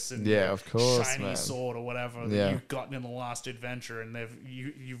glorious and of course, shiny man. sword or whatever that you've gotten in the last adventure, and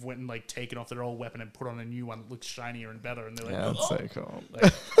you've went and like taken off their old weapon and put on a new one that looks shinier and better, and they're like, That's so cool.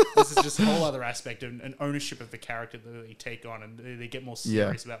 like, this is just a whole other aspect of an ownership of the character that they take on, and they get more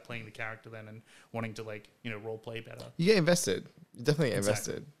serious about playing the character then and wanting to role play better. You get invested. You definitely get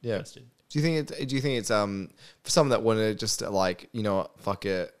invested. Exactly. Yeah. Invested. Do you think it's for someone that wanted to just like, fuck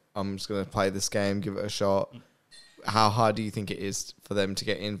it, I'm just gonna play this game, give it a shot. How hard do you think it is for them to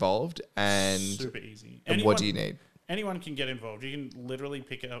get involved? And super easy. And what do you need? Anyone can get involved. You can literally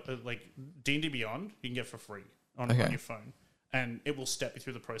pick it up like D&D Beyond. You can get for free on your phone, and it will step you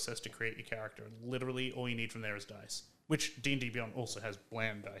through the process to create your character. And literally, all you need from there is dice. Which D&D Beyond also has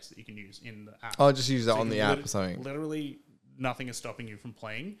bland dice that you can use in the app. Oh, just use that So on the app or something. Literally, nothing is stopping you from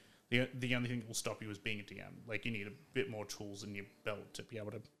playing. The only thing that will stop you is being a DM. Like, you need a bit more tools in your belt to be able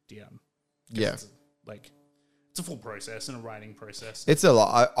to DM. Yeah. It's a full process and a writing process. It's a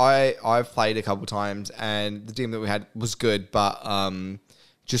lot. I've played a couple times, and the team that we had was good, but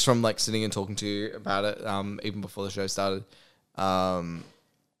just from like sitting and talking to you about it, even before the show started,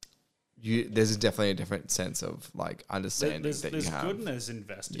 there's definitely a different sense of like understanding there's that you have. good and there's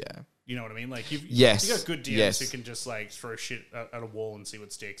invested. Yeah. You know what I mean? Like, you got good DMs who can just like throw shit at a wall and see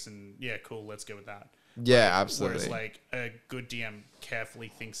what sticks, and yeah, cool, let's go with that. Yeah, absolutely. Whereas like a good DM carefully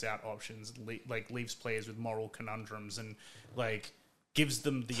thinks out options, leaves players with moral conundrums, and like gives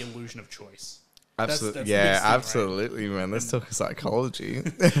them the illusion of choice. Absolutely, that's absolutely, right? Man. Let's talk psychology.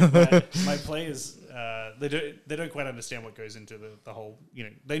 My players, they don't quite understand what goes into the whole.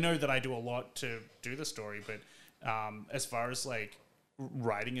 They know that I do a lot to do the story, but as far as like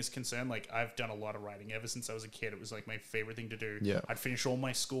writing is concerned, like I've done a lot of writing ever since I was a kid. It was like my favorite thing to do. Yeah. I'd finish all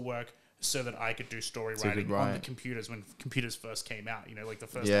my schoolwork so that I could do story writing on the computers when computers first came out. Like the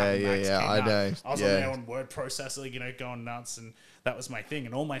first Apple Macs came out. know. I was on my own word processor, going nuts, and that was my thing.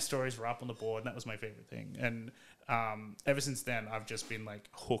 And all my stories were up on the board, and that was my favorite thing. And ever since then, I've just been like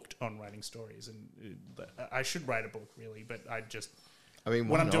hooked on writing stories. And I should write a book, really, but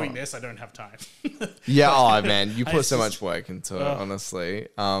when I'm doing this, I don't have time. Yeah, man, you put so much work into it, honestly.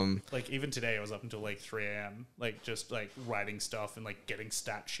 Like even today, I was up until like 3 a.m. Like just like writing stuff and like getting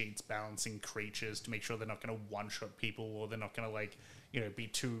stat sheets, balancing creatures to make sure they're not going to one-shot people, or they're not going to like be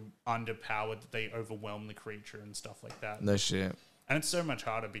too underpowered that they overwhelm the creature and stuff like that. No shit. And it's so much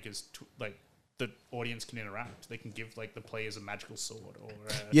harder because like the audience can interact. They can give like the players a magical sword or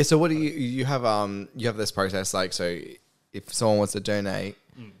yeah. So what do you have? You have this process like so. If someone wants to donate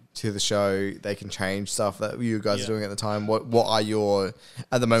to the show, they can change stuff that you guys are doing at the time. What are your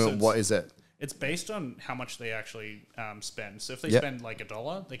at the moment? What is it? It's based on how much they actually spend. So if they spend like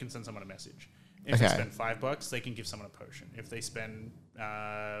 $1, they can send someone a message. If they spend $5, they can give someone a potion. If they spend,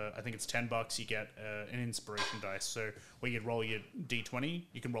 I think it's $10, you get an inspiration dice. So where you roll your D20,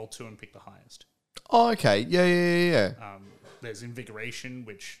 you can roll 2 and pick the highest. Oh, okay. Yeah. There's invigoration,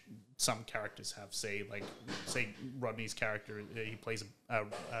 which some characters have. Say Rodney's character, he plays a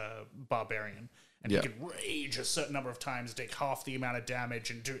barbarian, and he can rage a certain number of times, take half the amount of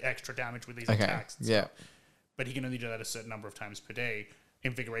damage, and do extra damage with these attacks. And stuff. But he can only do that a certain number of times per day.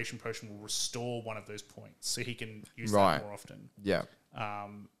 Invigoration potion will restore one of those points, so he can use that more often. Yeah.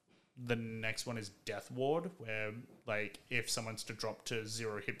 The next one is Death Ward, where like if someone's to drop to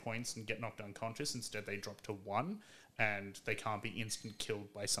 0 hit points and get knocked unconscious, instead they drop to 1, and they can't be instant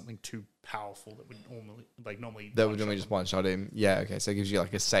killed by something too powerful that would normally that would normally just one shot him. Yeah, okay. So it gives you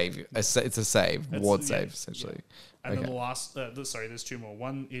like a save. It's a save, ward save essentially. Yeah. And then the last, there's 2 more.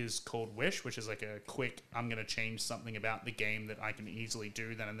 One is called Wish, which is like a quick, I'm going to change something about the game that I can easily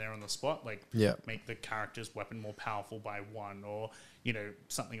do then and there on the spot. Like make the character's weapon more powerful by 1, or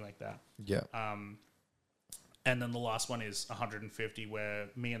something like that. Yeah. And then the last one is 150, where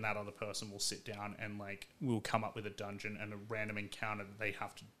me and that other person will sit down and like we'll come up with a dungeon and a random encounter that they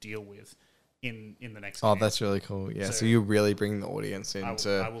have to deal with in the next game. That's really cool. Yeah. So you really bring the audience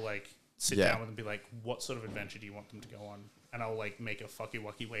into. I will like sit down with them and be like, what sort of adventure do you want them to go on? And I'll like make a fucky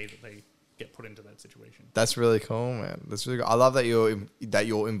wucky way that they get put into that situation. That's really cool, man. That's really cool. I love that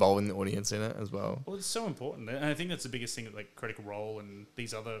you're involving the audience in it as well. Well, it's so important, and I think that's the biggest thing that like Critical Role and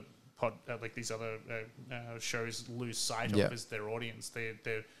these other shows lose sight of is their audience.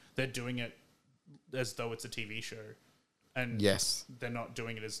 They're doing it as though it's a TV show, and they're not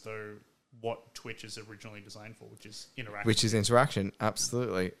doing it as though what Twitch is originally designed for, which is interaction. Which is interaction.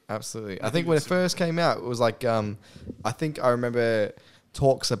 Absolutely. Absolutely. I think when it first came out, it was like, I think I remember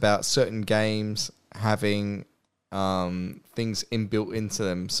talks about certain games having things inbuilt into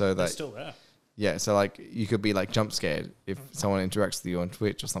them so They're that, still there. yeah, so like you could be like jump scared if someone interacts with you on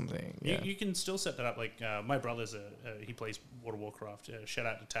Twitch or something. Yeah. You can still set that up. Like my brother's he plays World of Warcraft. Shout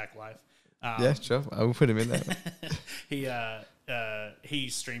out to Tack Life. Yeah, sure. I will put him in there. He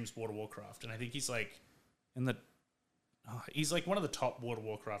streams World of Warcraft, and I think he's like he's like one of the top World of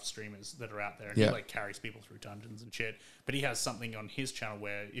Warcraft streamers that are out there. And Yeah. he like carries people through dungeons and shit. But he has something on his channel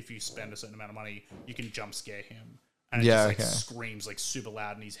where if you spend a certain amount of money, you can jump scare him. And it Yeah, just like okay. screams like super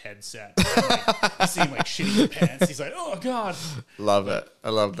loud in his headset. And, like, you see him like shitting his pants. He's like, oh god. Love it. I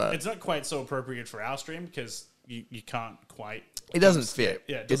love that. It's not quite so appropriate for our stream because you can't quite. It doesn't fit.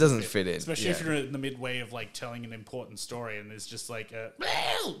 Yeah, it doesn't fit in. Especially yeah. if you're in the midway of like telling an important story and there's just like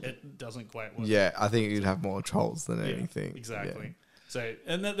it doesn't quite work. Yeah, I think you'd have more trolls than Yeah, anything. exactly. Yeah. So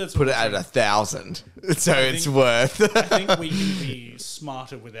and that's Put what it at I'm 1,000, so it's think- worth. I think we can be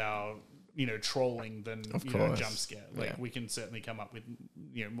smarter with our trolling than Of jump course. scare. Like Yeah. we can certainly come up with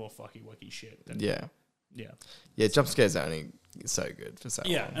more fucky wucky shit. Than, yeah, yeah, jump scares are only so good for so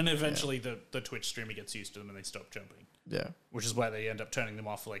yeah. long. And eventually the Twitch streamer gets used to them and they stop jumping, Yeah. which is why they end up turning them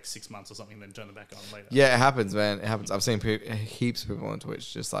off for like 6 months or something, then turn them back on later. Yeah, it happens, man. It happens. I've seen heaps of people on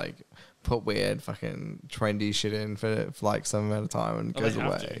Twitch just like put weird fucking trendy shit in for like some amount of time and it Oh, they goes have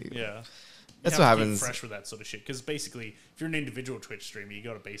away. to, yeah. That's You what have to keep happens. fresh with that sort of shit because basically, if you're an individual Twitch streamer, you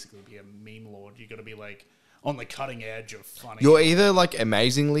got to basically be a meme lord. You got to be like on the cutting edge of funny. You're either like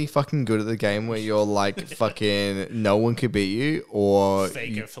amazingly fucking good at the game where you're like fucking no one could beat you, or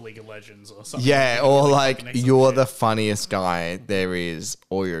faker for League of Legends or something. yeah, You're or really like fucking excellent you're shit. the funniest guy there is,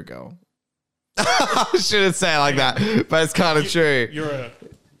 or you're a girl. I shouldn't say it like that, but it's kind of true. You're a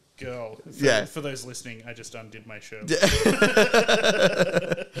girl. Yeah. For those listening, I just undid my shirt.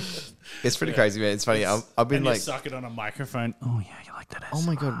 It's pretty crazy, man. It's funny. I've been and like, you suck it on a microphone. Oh yeah, you like that? oh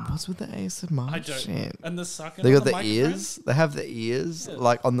my god, what's with the ASMR I don't. shit? And the sucking. They on got the microphone? ears. They have the ears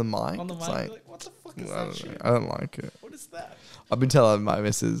like on the mic. On the It's mic. like, Like, what the fuck is I that don't shit? know. I don't like it. What is that? I've been telling my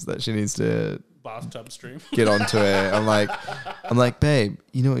missus that she needs to Bathtub stream. get onto it. I'm like, babe,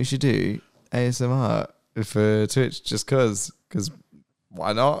 you know what you should do? ASMR for Twitch, just cause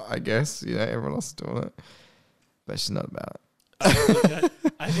why not? I guess everyone else is doing it, but she's not about it.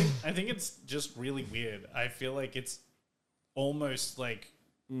 I think it's just really weird. I feel like it's almost like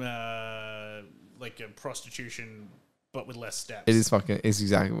a prostitution, but with less steps. It is fucking. It's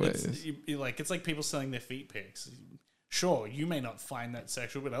exactly what it It's, is. it's like people selling their feet pics. Sure, you may not find that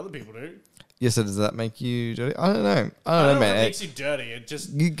sexual, but other people do. Yeah. So does that make you dirty? I don't know. I I don't don't know, know man. if it makes you dirty. It just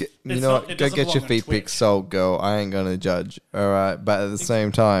You It's know not- what? it Go doesn't get belong your on feet Twitch. pics sold, girl. I ain't gonna judge. All right, but at the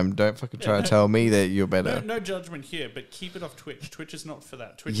same time, don't fucking try to tell me that you're better. no judgment here, but keep it off Twitch. Twitch is not for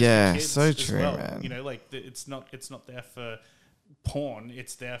that. Twitch Yeah, is for kids so as true, well. man. It's not there for porn.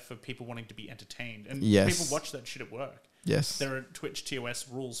 It's there for people wanting to be entertained, and Yes. people watch that shit at work. Yes. There are Twitch TOS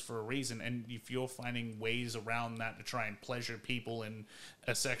rules for a reason, and if you're finding ways around that to try and pleasure people in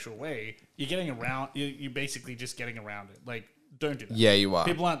a sexual way, you're getting around. You're basically just getting around it. Like, don't do that. Yeah, you are.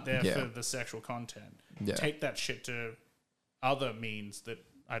 People aren't there Yeah. for the sexual content. Yeah. Take that shit to other means that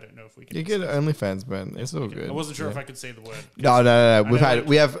I don't know if we can. You get discuss. OnlyFans, man. It's all good. I wasn't sure Yeah. if I could say the word. No. know, like-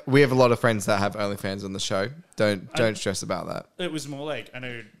 We have a lot of friends that have OnlyFans on the show. Don't stress about that. It was more like I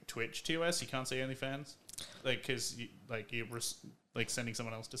know Twitch TOS. You can't say OnlyFans, like because you're like sending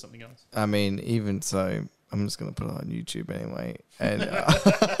someone else to something else. I mean, even so, I'm just gonna put it on YouTube anyway, and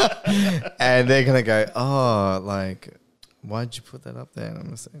and they're gonna go, oh, like, why'd you put that up there? And I'm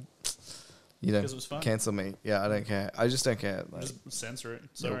gonna say, 'Cause it was fun. cancel me. Yeah, I don't care. I just don't care. Like, Just censor it.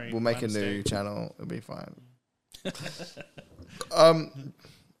 Sorry, we'll make my a new mistake. channel. It'll be fine. I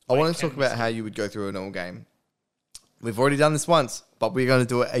want to talk Ken about how you would go through an all game. We've already done this once, but we're going to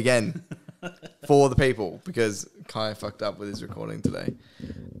do it again for the people because Kai fucked up with his recording today.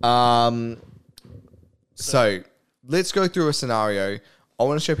 So let's go through a scenario. I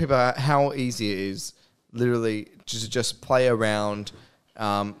want to show people how easy it is, literally, just play around.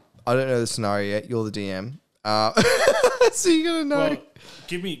 I don't know the scenario yet. You're the DM, so you're gonna know. Well,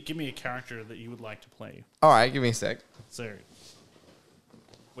 give me a character that you would like to play. All right, give me a sec. So,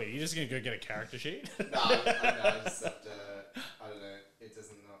 wait, you're just gonna go get a character sheet? No, I just have to, I don't know. It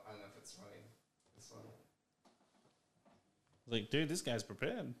doesn't know. I don't know if it's running. This one. Like, dude, this guy's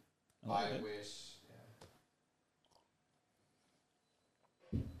prepared. I like it. wish.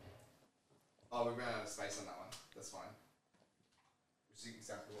 Yeah. Oh, we ran out of space on that one. That's fine. Which is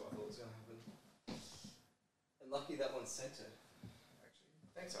exactly what I thought was going to happen. And lucky that one's centered. Actually,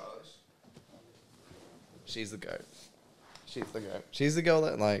 thanks, Eilish. She's the goat. She's the goat. She's the girl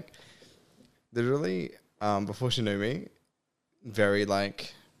that, like, literally, before she knew me, very,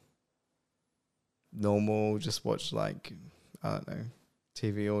 like, normal, just watch, like, I don't know,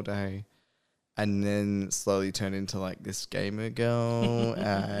 TV all day. And then slowly turned into, like, this gamer girl.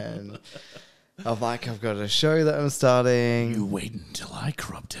 And I'm like, I've got a show that I'm starting. You wait until I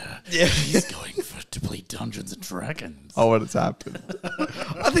corrupt her. Yeah. She's going to play Dungeons and Dragons. Oh, what has happened?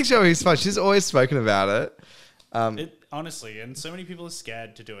 I think she'll be fun. She's always spoken about it. Honestly, and so many people are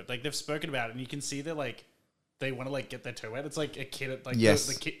scared to do it. Like, they've spoken about it, and you can see they're like, they want to like get their toe wet. It's like a kid at like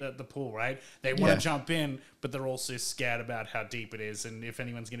the kid at the pool, right? They want to jump in, but they're also scared about how deep it is and if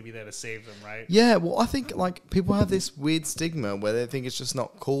anyone's going to be there to save them, right? Yeah, well, I think like people have this weird stigma where they think it's just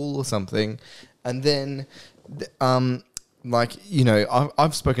not cool or something, and then, like, you know,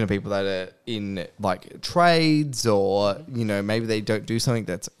 I've spoken to people that are in like trades, or you know, maybe they don't do something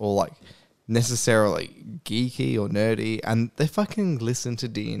that's all like necessarily geeky or nerdy, and they fucking listen to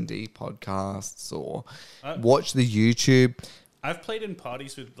D&D podcasts or watch the YouTube. I've played in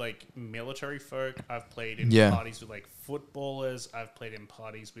parties with like military folk. I've played in parties with like footballers. I've played in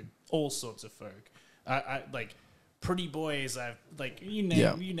parties with all sorts of folk. I like pretty boys. I've like you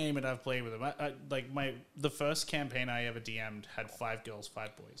name it. I've played with them. I like the first campaign I ever DM'd had 5 girls,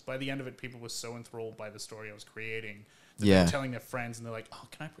 5 boys. By the end of it, people were so enthralled by the story I was creating that they're telling their friends, and they're like, "Oh,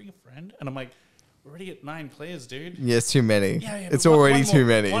 can I bring a friend?" And I'm like, "We're already at 9 players, dude." Yeah, it's too many. Yeah, it's already too more,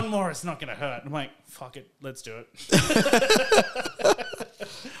 many. One more, it's not going to hurt. I'm like, fuck it, let's do it.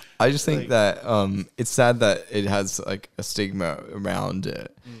 I just think that it's sad that it has like a stigma around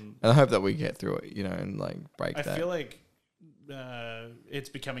it, and I hope that we get through it, you know, and like break that. I feel like it's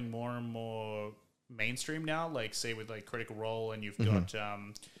becoming more and more mainstream now. Like, say with like Critical Role, and you've got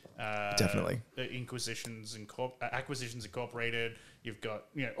definitely Acquisitions Incorporated. You've got,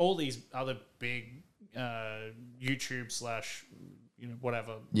 you know, all these other big YouTube / you know,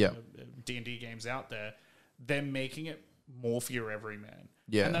 whatever D&D games out there. They're making it more for your everyman.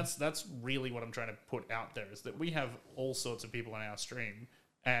 Yeah, and that's really what I'm trying to put out there, is that we have all sorts of people on our stream,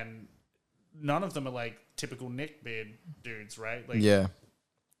 and none of them are like typical neckbeard dudes, right? Like,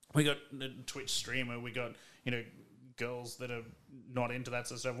 we got a Twitch streamer, we got, you know, girls that are not into that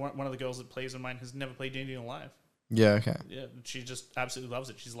sort of stuff. One of the girls that plays in mine has never played D&D in her life. Yeah, okay. Yeah, she just absolutely loves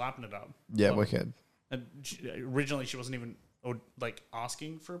it. She's lapping it up. Yeah, wicked. And originally she wasn't even like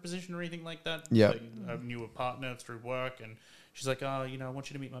asking for a position or anything like that. Yeah. Like, I knew a partner through work, and she's like, "Oh, you know, I want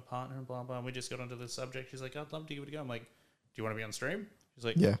you to meet my partner," and blah, blah. And we just got onto the subject. She's like, "I'd love to give it a go." I'm like, "Do you want to be on stream?" She's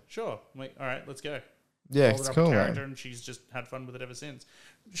like, "Yeah, sure." I'm like, "All right, let's go." Yeah, it's cool, character, and she's just had fun with it ever since.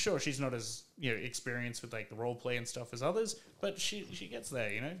 Sure, she's not as, you know, experienced with like the role play and stuff as others, but she gets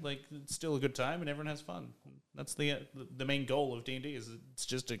there, you know. Like, it's still a good time, and everyone has fun. That's the main goal of D&D, is it's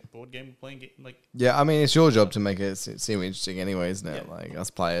just a board game playing game. Like, yeah, I mean, it's your job to make it seem interesting, anyway, isn't it? Yeah. Like, us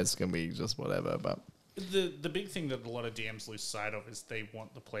players can be just whatever, but the big thing that a lot of DMs lose sight of is they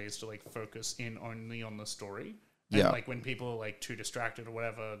want the players to like focus in only on the story. And like, when people are like too distracted or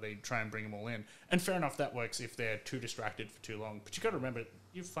whatever, they try and bring them all in. And fair enough, that works if they're too distracted for too long. But you got to remember,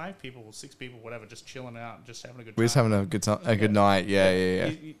 you have 5 people, 6 people, whatever, just chilling out, just having a good time. We're just having a good time, a good night.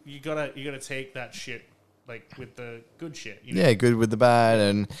 Yeah. You gotta take that shit like with the good shit. You know? Yeah, good with the bad,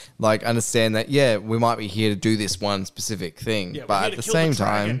 and like understand that. Yeah, we might be here to do this one specific thing, but at the same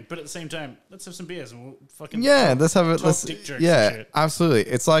time, let's have some beers and we'll fucking let's have it. Let's dick jokes and shit. Absolutely.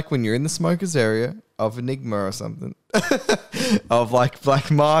 It's like when you're in the smokers area of Enigma or something, of like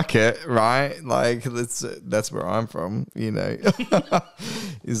Black Market, right? Like that's where I'm from, you know.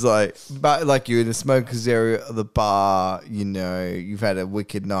 It's like, but like you're in the smokers area of the bar, you know, you've had a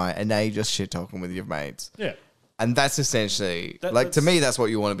wicked night, and now you're just shit talking with your mates. Yeah. And that's essentially to me, that's what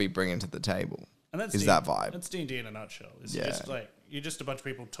you want to be bringing to the table. And that's that vibe. That's D&D in a nutshell. It's just like, you're just a bunch of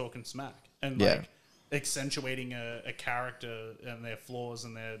people talking smack and like accentuating a character and their flaws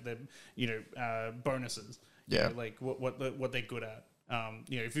and their you know, bonuses. Yeah. You know, like what they're good at.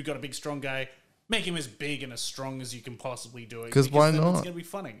 You know, if you've got a big strong guy, make him as big and as strong as you can possibly do it. Because why not? It's going to be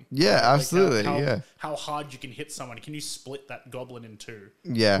funny. Yeah, like absolutely. How hard you can hit someone. Can you split that goblin in 2?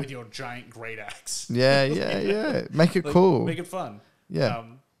 Yeah. With your giant great axe. Yeah. Make it like, cool. Make it fun. Yeah.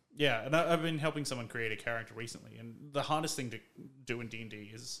 Yeah, and I've been helping someone create a character recently, and the hardest thing to do in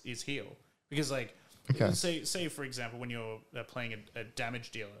D&D is heal. Because, like, say for example, when you're playing a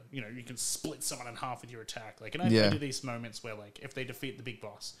damage dealer, you know, you can split someone in half with your attack. Like, and I do these moments where, like, if they defeat the big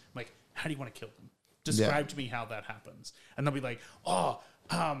boss, I'm like, how do you want to kill them? Describe to me how that happens. And they'll be like,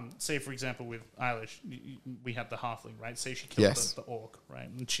 say for example with Eilish, we had the halfling, right? Say she killed the orc, right?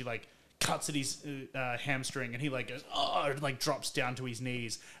 And she like cuts at his hamstring, and he like goes, oh, and like drops down to his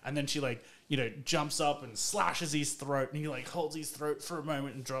knees, and then she like, you know, jumps up and slashes his throat, and he like holds his throat for a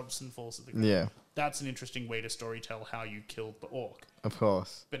moment and drops and falls to the ground. Yeah, That's an interesting way to storytell how you killed the orc. of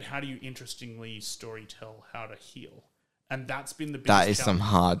course. But how do you interestingly storytell how to heal? And that's been the biggest That is some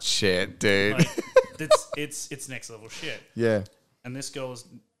challenge. hard shit, dude. Like, it's next level shit. Yeah. And this girl has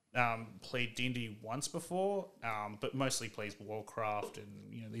played D&D once before, but mostly plays Warcraft and,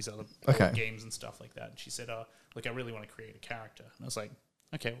 you know, these other old games and stuff like that. And she said, look, I really want to create a character. And I was like,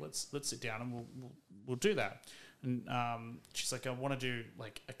 okay, let's sit down and we'll do that. And she's like, I want to do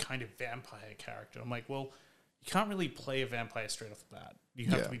like a kind of vampire character. I'm like, well, you can't really play a vampire straight off the bat. You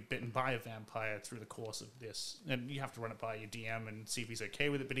have to be bitten by a vampire through the course of this, and you have to run it by your DM and see if he's okay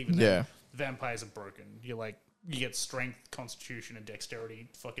with it. But even then, vampires are broken. You're like, you get strength, constitution, and dexterity,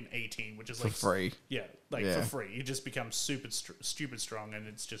 fucking 18, which is For like free. Yeah, like for free. You just become stupid strong, and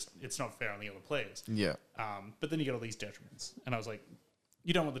it's not fair on the other players. Yeah. But then you get all these detriments, and I was like,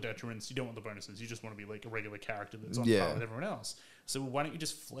 you don't want the detriments, you don't want the bonuses, you just want to be like a regular character that's on par with everyone else. So why don't you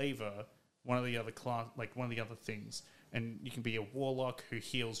just flavor one of the other one of the other things, and you can be a warlock who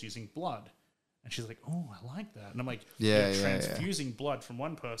heals using blood. And she's like, oh, I like that. And I'm like, transfusing blood from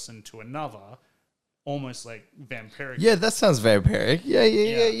one person to another, almost like vampiric. Yeah, that sounds vampiric. Yeah.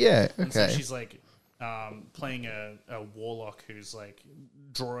 Okay. And so she's like playing a warlock who's like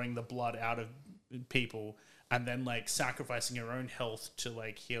drawing the blood out of people and then like sacrificing her own health to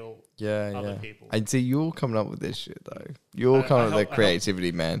like heal other people. I see you're coming up with this shit though. You're coming up with the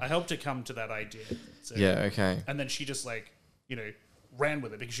creativity, man. I helped her come to that idea. So, yeah, okay. And then she just like, you know, ran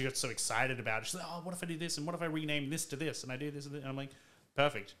with it because she got so excited about it. She's like, oh, what if I do this? And what if I rename this to this? And I do this and this? And I'm like,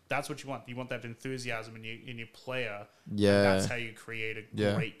 perfect. That's what you want. You want that enthusiasm in your player. Yeah. And that's how you create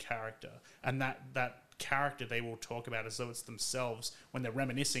a great character. And that character they will talk about as though it's themselves when they're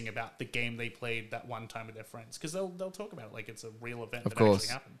reminiscing about the game they played that one time with their friends. Because they'll talk about it like it's a real event that actually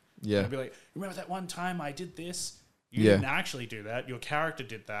happened. Yeah. They'll be like, remember that one time I did this? You didn't actually do that. Your character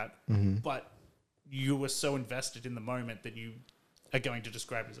did that. Mm-hmm. But you were so invested in the moment that you are going to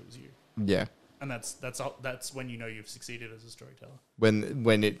describe it as it was you. Yeah. And that's when you know you've succeeded as a storyteller.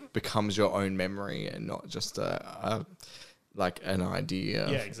 When it becomes your own memory and not just like an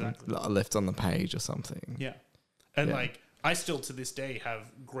idea left on the page or something. Yeah. And like I still to this day have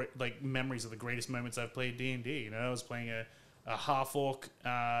great like memories of the greatest moments I've played D&D. You know, I was playing a half-orc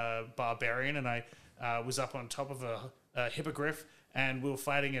barbarian, and I was up on top of a hippogriff, and we were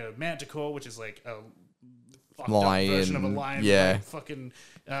fighting a manticore, which is like a fucked up version of a lion with like fucking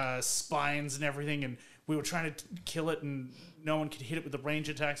spines and everything, and we were trying to kill it, and no one could hit it with the range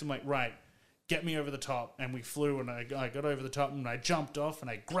attacks. I'm like, right, get me over the top. And we flew, and I got over the top, and I jumped off, and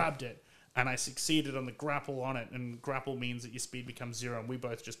I grabbed it, and I succeeded on the grapple on it. And grapple means that your speed becomes 0, and we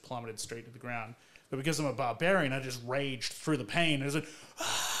both just plummeted straight to the ground. But because I'm a barbarian, I just raged through the pain. It was like,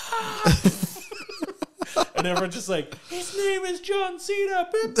 and everyone just like, his name is John Cena.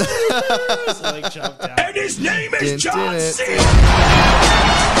 So like jumped down. And his name is John Cena.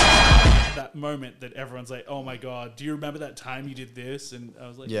 That moment that everyone's like, oh my God, do you remember that time you did this? And I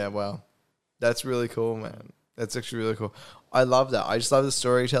was like, yeah, wow. That's really cool, man. That's actually really cool. I love that. I just love the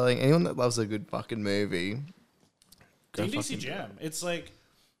storytelling. Anyone that loves a good fucking movie, DC Jam. It's like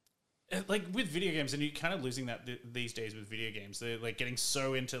with video games, and you're kind of losing that these days with video games. They're like getting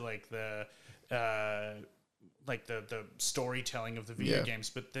so into like the storytelling of the video games,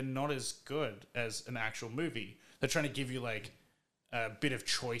 but they're not as good as an actual movie. They're trying to give you like a bit of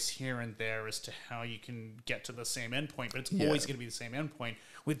choice here and there as to how you can get to the same endpoint, but it's always going to be the same endpoint.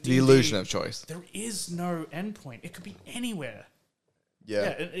 With D&D, the illusion of choice. There is no endpoint. It could be anywhere. Yeah,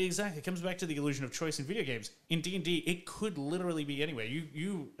 exactly. It comes back to the illusion of choice in video games. In D&D, it could literally be anywhere.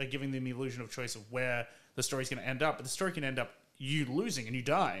 You are giving them the illusion of choice of where the story's going to end up, but the story can end up you losing and you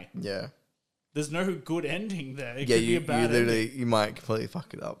die. Yeah. There's no good ending there. It could be a bad ending. You might completely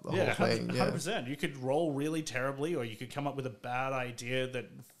fuck it up, the whole thing. 100%. You could roll really terribly, or you could come up with a bad idea that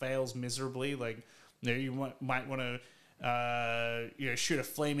fails miserably. Like, you know, you might want to shoot a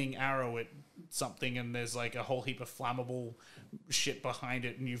flaming arrow at something, and there's like a whole heap of flammable shit behind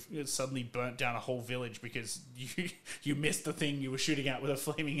it, and you've suddenly burnt down a whole village because you missed the thing you were shooting at with a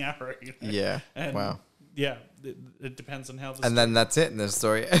flaming arrow. You know? Yeah. And wow. Yeah, it depends on how. Then that's it, and the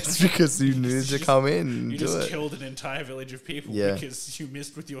story ends because you needed to come in and you do it. You just killed an entire village of people because you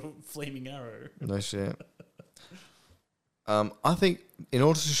missed with your flaming arrow. No shit. I think in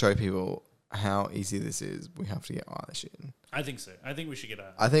order to show people how easy this is, we have to get Eilish in. I think so. I think we should get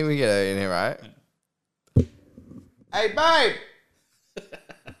her. I think we get her in here, right? Yeah. Hey, babe!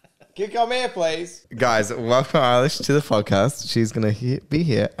 Can you come here, please? Guys, welcome Eilish to the podcast. She's going to be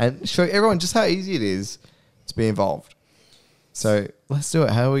here and show everyone just how easy it is to be involved. So let's do it.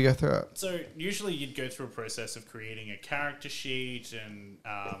 How do we go through it? So usually you'd go through a process of creating a character sheet and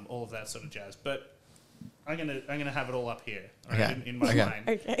all of that sort of jazz. But I'm gonna have it all up here, all right, Okay. in my Okay. mind.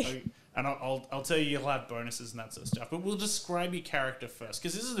 Okay. And I'll tell you you'll have bonuses and that sort of stuff. But we'll describe your character first,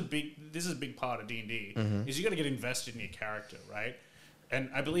 because this is a big part of D&D. Is you got to get invested in your character, right? And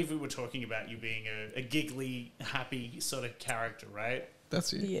I believe we were talking about you being a giggly, happy sort of character, right?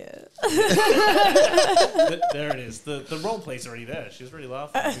 That's you. Yeah. There it is. The role play's already there. She's already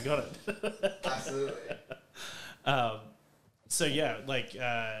laughing. We got it. Absolutely. So yeah, like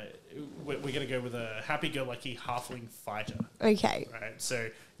we're gonna go with a happy-go-lucky halfling fighter, Okay. right? So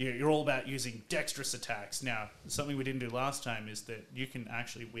you're all about using dexterous attacks. Now, something we didn't do last time is that you can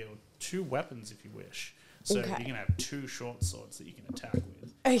actually wield 2 weapons if you wish. So Okay. you can have 2 short swords that you can attack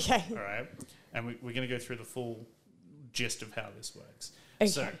with. Okay. All right, and we're gonna go through the full gist of how this works. Okay.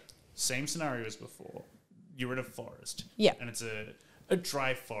 So same scenario as before. You're in a forest. Yeah. And it's a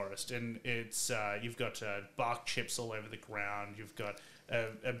dry forest, and it's you've got bark chips all over the ground. You've got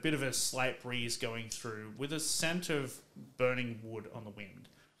a bit of a slight breeze going through with a scent of burning wood on the wind.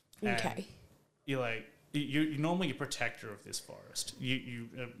 And Okay. you're like you're normally a protector of this forest.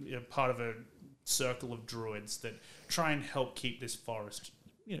 You're part of a circle of druids that try and help keep this forest,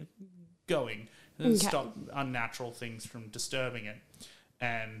 going and Okay. stop unnatural things from disturbing it.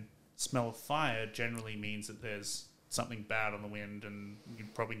 And smell of fire generally means that there's something bad on the wind and you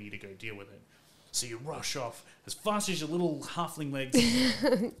probably need to go deal with it. So you rush off as fast as your little halfling legs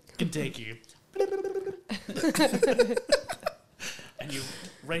can take you. And you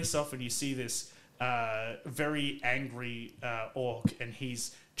race off and you see this very angry orc, and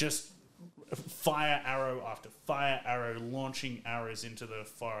he's just fire arrow after fire arrow launching arrows into the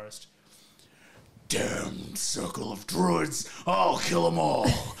forest. Damn circle of druids. I'll kill them all.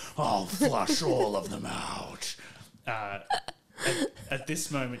 I'll flush all of them out. At this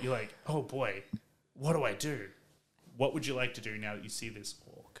moment, you're like, oh boy, what do I do? What would you like to do now that you see this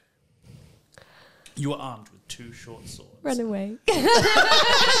orc? You are armed with 2 short swords. Run away.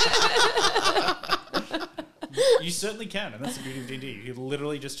 You certainly can, and that's the beauty of D&D. You can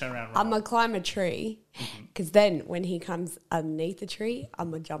literally just turn around and I'm run. going to climb a tree, because then when he comes underneath the tree,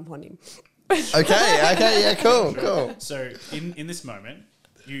 I'm going to jump on him. Okay, yeah, cool. So in this moment,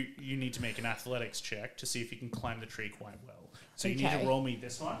 you need to make an athletics check to see if you can climb the tree quite well. So you need Okay. to roll me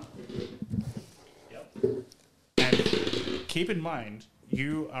this one. Yep. And keep in mind,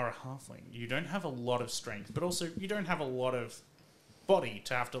 you are a halfling. You don't have a lot of strength, but also you don't have a lot of body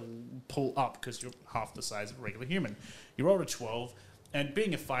to have to pull up because you're half the size of a regular human. You rolled a 12, and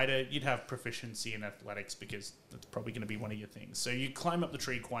being a fighter, you'd have proficiency in athletics because that's probably going to be one of your things. So you climb up the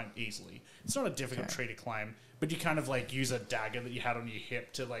tree quite easily. It's not a difficult tree to climb, but you kind of like use a dagger that you had on your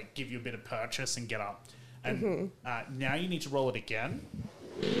hip to like give you a bit of purchase and get up. And now you need to roll it again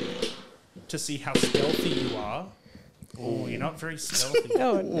to see how stealthy you are. Oh, you're not very stealthy.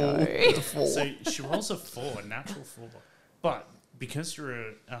 Oh, no. So she rolls a 4, a natural 4. But because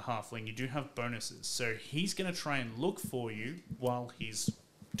you're a halfling, you do have bonuses. So he's going to try and look for you while he's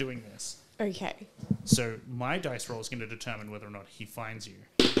doing this. Okay. So my dice roll is going to determine whether or not he finds you.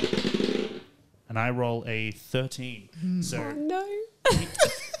 And I roll a 13. Oh, So no.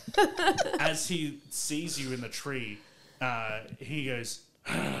 as he sees you in the tree, he goes,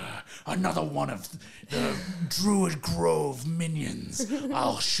 Another one of the Druid Grove minions.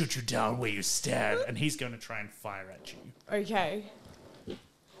 I'll shoot you down where you stand. and he's going to try and fire at you. Okay.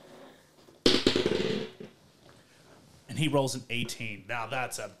 And he rolls an 18. Now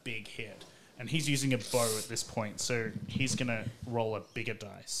that's a big hit. And he's using a bow at this point, so he's going to roll a bigger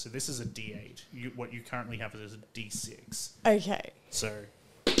dice. So this is a D8. What you currently have is a D6. Okay. So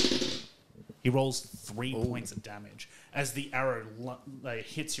he rolls 3 points of damage. As the arrow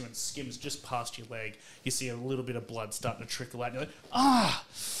hits you and skims just past your leg, you see a little bit of blood starting to trickle out. And you're like, ah!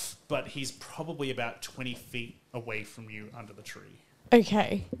 But he's probably about 20 feet away from you under the tree.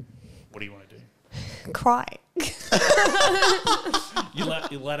 Okay. What do you want to do? Cry. You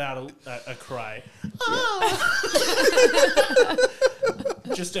let out a cry.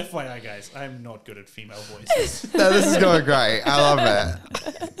 Just FYI, guys, I am not good at female voices. No, this is going great. I love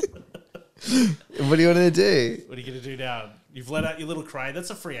it. What do you want to do? What are you going to do now? You've let out your little cry. That's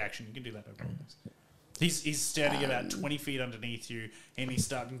a free action. You can do that, no problems. He's standing about 20 feet underneath you, and he's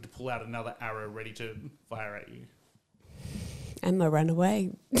starting to pull out another arrow ready to fire at you. Emma, run away.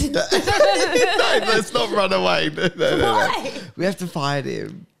 No, let's not run away. No. Why? We have to fight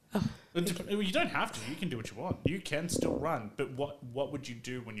him. You don't have to. You can do what you want. You can still run. But what would you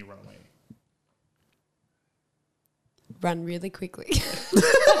do when you run away? Run really quickly.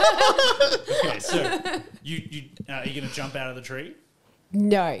 Okay, so you are you going to jump out of the tree?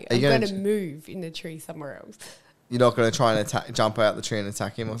 No, I'm you going gonna to move in the tree somewhere else. You're not going to try and jump out the tree and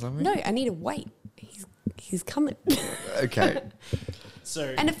attack him or something? No, I need to wait. He's coming. Okay.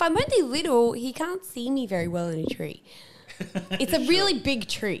 So And if I'm only little, he can't see me very well in a tree. It's a really big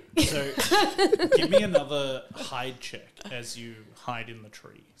tree. So give me another hide check as you hide in the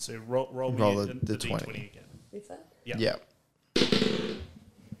tree. So roll me the 20. D20 again. Is that? Yeah. Yeah.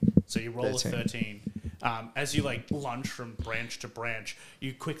 So you roll 13. a 13. As you like lunge from branch to branch,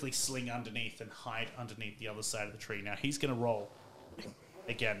 you quickly sling underneath and hide underneath the other side of the tree. Now he's going to roll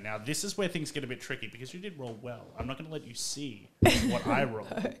again. Now this is where things get a bit tricky because you did roll well. I'm not going to let you see what I roll.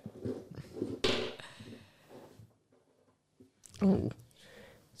 Oh.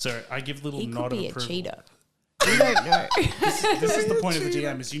 So I give little He could nod of be a approval. cheater. You don't know. This is the point of the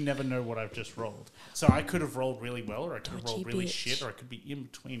DM is you never know what I've just rolled. So I could have rolled really well, or I could have Dodgy rolled really bitch. shit, or I could be in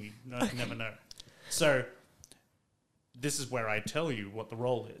between. You never know. So this is where I tell you what the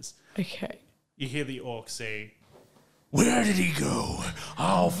roll is. Okay. You hear the orc say, Where did he go?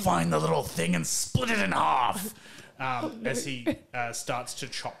 I'll find the little thing and split it in half. as he starts to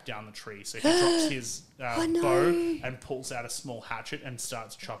chop down the tree. So he drops his no. bow and pulls out a small hatchet and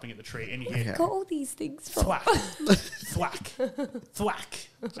starts chopping at the tree. And you hear Got all these things from. thwack, thwack, thwack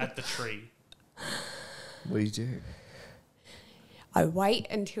at the tree. What do you do? I wait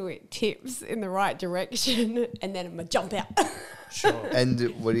until it tips in the right direction, and then I'm gonna jump out. Sure. And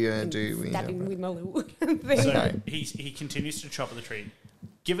what are you going to do when you Stab him jump out? with my little thing. So Okay. he continues to chop at the tree.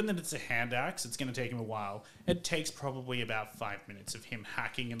 Given that it's a hand axe, it's going to take him a while. It takes probably about 5 minutes of him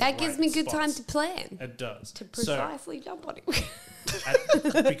hacking in the That right gives me good time spots. to plan. It does. To So, precisely jump on him.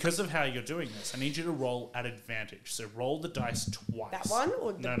 because of how you're doing this, I need you to roll at advantage. So roll the dice twice. That one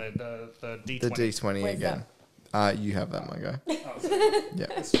or the- No, the D20. The D20 Where's again. You have that, my guy.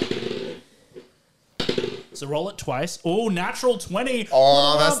 Yeah. So roll it twice. Oh, natural 20.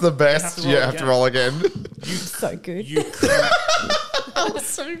 Oh, that's the best. You You have have to to roll roll again. So good. You crit.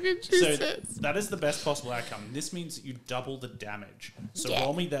 So good, So that is the best possible outcome. This means that you double the damage. So Yeah.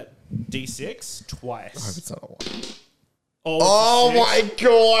 roll me that D6 I hope twice. it's not a 1. Oh, Oh it's a six. my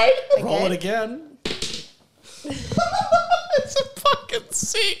god! Roll it again. It's a fucking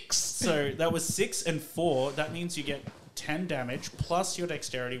 6. So that was 6 and 4. That means you get 10 damage plus your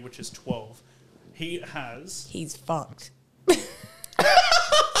dexterity, which is 12. He has He's fucked.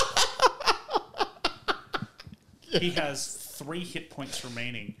 he has 3 hit points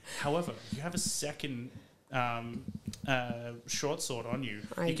remaining. However, you have a second short sword on you.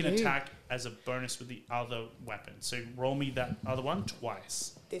 I You can do. attack as a bonus with the other weapon. So roll me that other one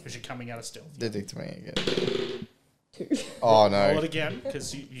twice because you're coming out of stealth. The D20 again. Oh Roll it no. again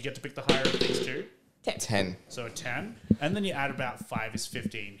because you get to pick the higher of these two. 10. So a 10. And then you add about 5 is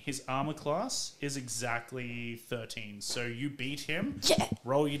 15. His armor class is exactly 13. So you beat him. Yeah.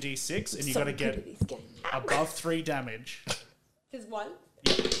 Roll your d6 and you got to get this game. above 3 damage. Just one.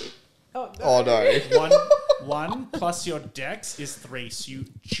 Yeah. Oh no. Oh no. One plus your dex is 3. So you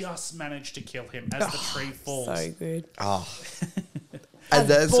just managed to kill him as the tree falls. So good. Oh. And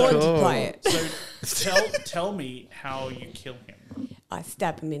that's Born to cool. play it. So tell me how you kill him. I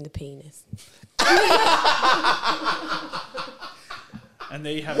stab him in the penis. And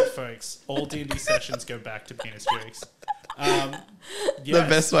there you have it, folks. All D&D sessions go back to penis jokes. The Yes.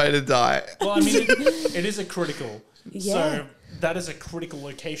 best way to die. Well, I mean, it is a critical. Yeah. So that is a critical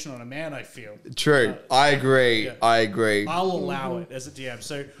location on a man, I feel. True. I agree. yeah. I agree. I'll allow it as a DM.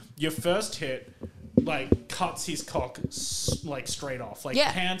 So your first hit, like, cuts his cock, like, straight off. Like,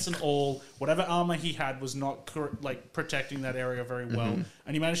 Yeah. pants and all, whatever armor he had was not, like, protecting that area very well.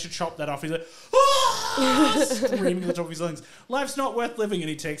 And he managed to chop that off. He's like, ah! Screaming at the top of his lungs. Life's not worth living. And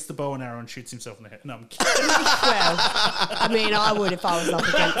he takes the bow and arrow and shoots himself in the head. No, I'm kidding. Well, I mean, I would if I was up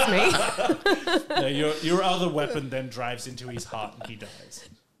against me. No, your other weapon then drives into his heart and he dies.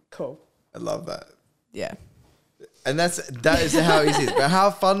 Cool. I love that. Yeah. And that is how easy it is. But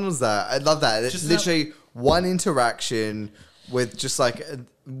how fun was that? I love that. It's Just literally one interaction with just like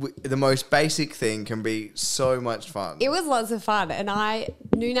the most basic thing can be so much fun. It was lots of fun, and I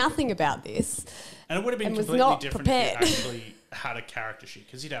knew nothing about this. And it would have been And was completely not different prepared. if you actually had a character sheet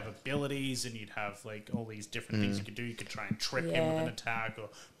because you'd have abilities and you'd have like all these different things you could do. You could try and trip him with an Yeah. attack or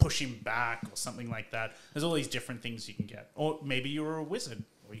push him back or something like that. There's all these different things you can get. Or maybe you were a wizard.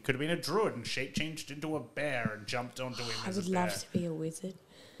 Or you could have been a druid and shape changed into a bear and jumped onto him I as would a bear. love to be a wizard.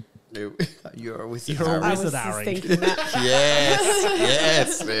 You're a wizard. You're a Harry. I was Wizard just Harry. thinking that. Yes,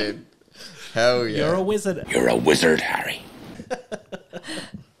 yes, man. Hell yeah. You're a wizard. You're a wizard, Harry.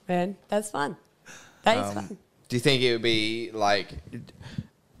 Man, that's fun. That is fun. Do you think it would be like,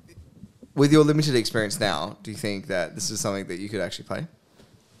 with your limited experience now, do you think that this is something that you could actually play?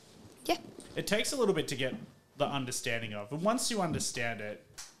 Yeah. It takes a little bit to get the understanding of, and once you understand it,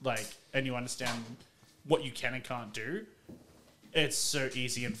 like, and you understand what you can and can't do, it's so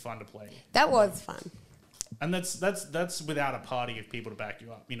easy and fun to play. That was fun. And that's without a party of people to back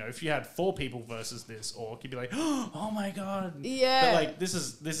you up. You know, if you had 4 people versus this orc, you'd be like, oh my god. Yeah. But like this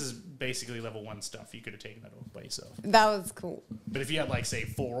is basically level 1 stuff. You could have taken that orc by yourself. That was cool. But if you had like say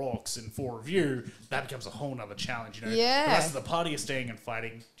 4 orcs and 4 of you, that becomes a whole nother challenge. You know, Yeah. the rest of the party is staying and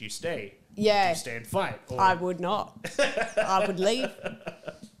fighting. Do you stay? Do Yeah. you stay and fight? Or I would not. I would leave.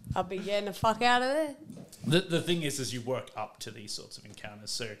 I'd be getting the fuck out of there. The thing is you work up to these sorts of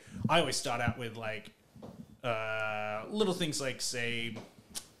encounters. So I always start out with like little things like, say,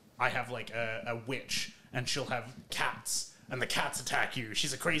 I have like a witch and she'll have cats and the cats attack you.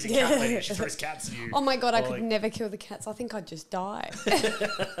 She's a crazy cat lady. She throws cats at you. Oh my god, I Or, could like, never kill the cats. I think I'd just die.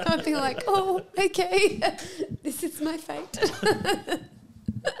 I'd be like, oh, okay, this is my fate.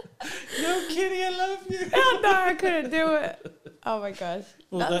 No, Kitty, I love you. Oh no, I couldn't do it. Oh my gosh,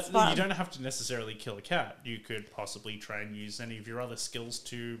 Well, that's fun. you don't have to necessarily kill a cat. You could possibly try and use any of your other skills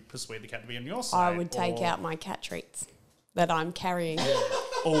to persuade the cat to be on your side. I would take or out my cat treats that I'm carrying.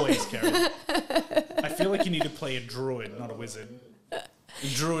 always carry. I feel like you need to play a druid, not a wizard. A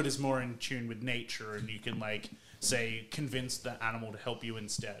druid is more in tune with nature, and you can like say convince the animal to help you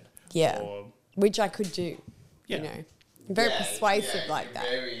instead. Yeah, Or which I could do. Yeah. You know, I'm very persuasive like that.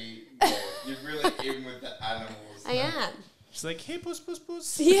 You're really in with the animals. I am. she's like, hey, puss, puss,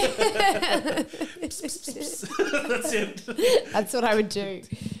 puss. Yeah, That's it. that's what I would do.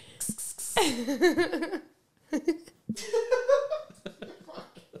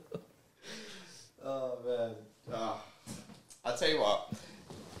 Oh man. I'll tell you what.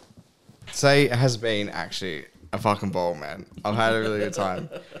 Today has been actually a fucking ball, man. I've had a really good time.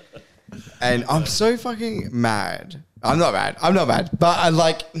 And I'm so fucking mad. I'm not mad. But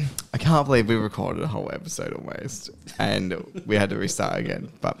I can't believe we recorded a whole episode almost. And we had to restart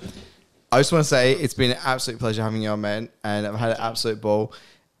again. But I just want to say it's been an absolute pleasure having you on, man. And I've had an absolute ball.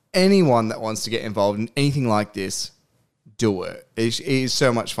 Anyone that wants to get involved in anything like this, do it. It is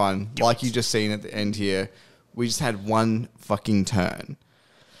so much fun. Like you just seen at the end here, we just had one fucking turn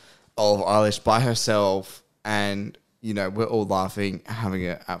of Eilish by herself, and you know we're all laughing, having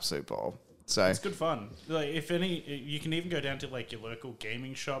an absolute ball. So It's good fun. Like, if any, you can even go down to like your local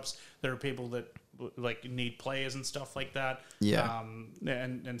gaming shops. There are people that like need players and stuff like that. Yeah.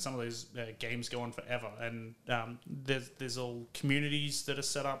 And some of those games go on forever. And there's all communities that are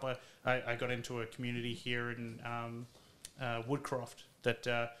set up. I got into a community here in Woodcroft that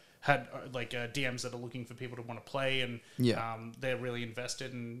had DMs that are looking for people to want to play, and Yeah. they're really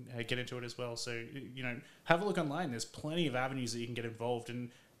invested and get into it as well. So you know, have a look online. There's plenty of avenues that you can get involved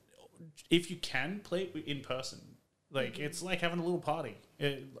in. If you can play it in person, like it's like having a little party.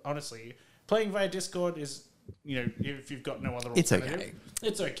 Honestly, playing via Discord is, you know, if you've got no other It's alternative, okay.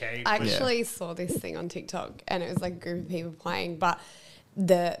 it's okay. I but- actually saw this thing on TikTok, and it was like a group of people playing, but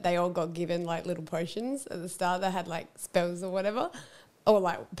they all got given like little potions at the start that had like spells or whatever, or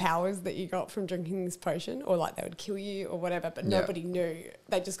like powers that you got from drinking this potion, or like they would kill you or whatever. But Yeah. nobody knew.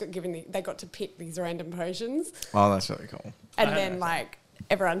 They just got given. They got to pick these random potions, oh, that's really cool. and then like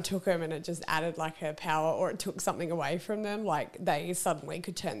everyone took them, and it just added like a power, or it took something away from them. Like they suddenly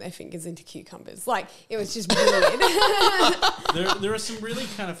could turn their fingers into cucumbers. Like it was just weird. there are some really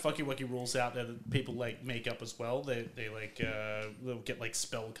kind of fucky wucky rules out there that people like make up as well. They like they'll get like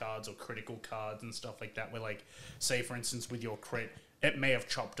spell cards or critical cards and stuff like that. Where like, say for instance, with your crit, it may have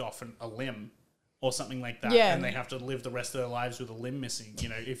chopped off a limb or something like that, Yeah. and they have to live the rest of their lives with a limb missing. You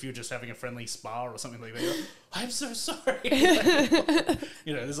know, if you're just having a friendly spar or something like that, you're like, I'm so sorry.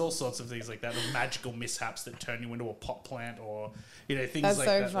 You know, there's all sorts of things like that, or magical mishaps that turn you into a pot plant, or you know, things That's like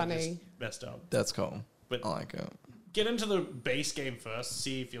so that. funny. That are just messed up. That's cool. But I like it. get into the base game first,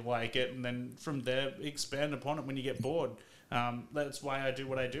 see if you like it, and then from there expand upon it when you get bored. That's why I do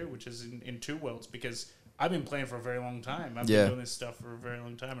what I do, which is in Two Worlds, because I've been playing for a very long time. I've Yeah. been doing this stuff for a very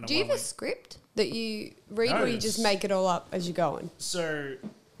long time. And Do you have a script that you read, No, or you just it's- make it all up as you're going? So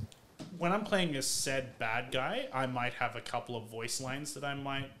when I'm playing a said bad guy, I might have a couple of voice lines that I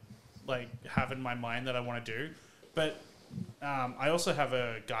might like have in my mind that I want to do. But I also have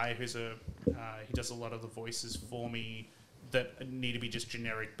a guy who's he does a lot of the voices for me that need to be just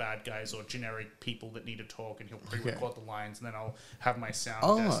generic bad guys or generic people that need to talk, and he'll pre-record the lines, and then I'll have my sound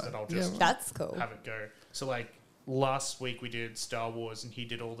Oh, desk that I'll just yeah. That's cool. have it go. So like last week we did Star Wars, and he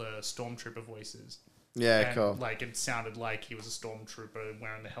did all the Stormtrooper voices. Yeah, And, cool. Like, it sounded like he was a stormtrooper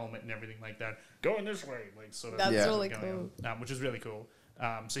wearing the helmet and everything like that. Going this way, like sort of. That's Yeah. really going cool. on, which is really cool.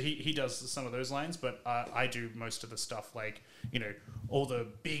 So he does some of those lines, but I do most of the stuff, like, you know, all the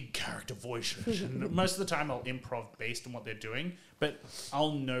big character voices. And most of the time I'll improv based on what they're doing, but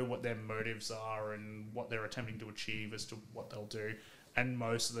I'll know what their motives are and what they're attempting to achieve as to what they'll do. And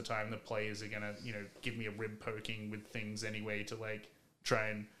most of the time the players are going to, you know, give me a rib poking with things anyway to, like, try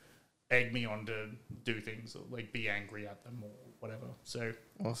and egg me on to do things or, like, be angry at them or whatever. So,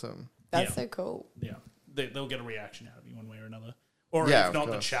 Awesome. That's Yeah. so cool. yeah, they'll get a reaction out of me one way or another. Or Yeah, if of not,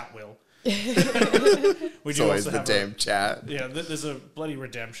 the course. chat will. It's always the have damn chat. yeah, there's a bloody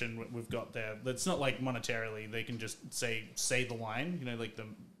redemption we've got there. It's not like monetarily. They can just say the line, you know, like the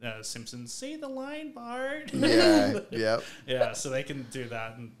Simpsons, say the line, Bart. Yeah, yep. Yeah, so they can do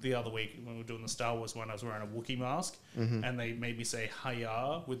that. And the other week when we were doing the Star Wars one, I was wearing a Wookiee mask, and they made me say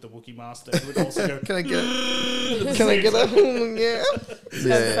 "Hiya" with the Wookiee mask. They would also go, Can I get it? Can I get it? Yeah. That's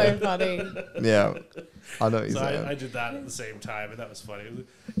Yeah. so funny. Yeah. I know what you're so saying. I did that at the same time, and that was funny. It was,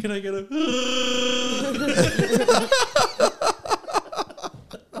 can I get a?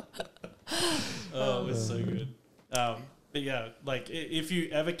 Oh, it was so good. But yeah, like if you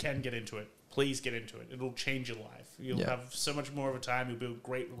ever can get into it, please get into it. It'll change your life. You'll Yeah. have so much more of a time. You'll build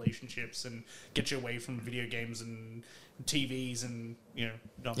great relationships and get you away from video games and TVs and, you know,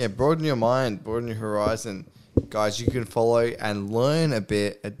 nonsense. Yeah, broaden your mind, broaden your horizon. Guys, you can follow and learn a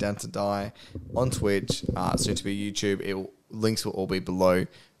bit at Down to Die on Twitch, soon to be YouTube. Links will all be below.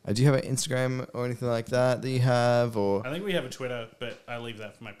 Do you have an Instagram or anything like that you have? Or I think we have a Twitter, but I leave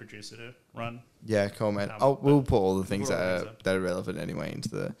that for my producer to run. yeah, cool, man. But We'll put all the things we'll that organize are, it. that are relevant anyway into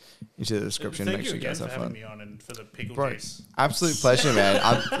the description. Thank Make you sure you again guys for have having fun. me on and for the pickle Bro, juice. absolute pleasure, man.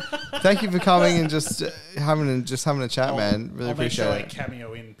 Thank you for coming and just having a chat, man. Really I'll make appreciate sure I it.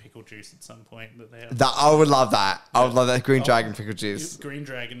 cameo in pickle juice at some point that they have. That I would love that. I would love that Green Oh. Dragon pickle juice. Green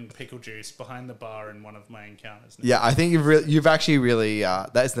Dragon pickle juice behind the bar in one of my encounters. Yeah, I think you've actually really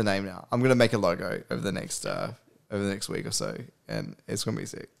that's the name now. I'm gonna make a logo over the next week or so, and it's gonna be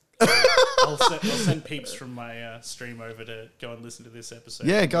sick. I'll send peeps from my stream over to go and listen to this episode.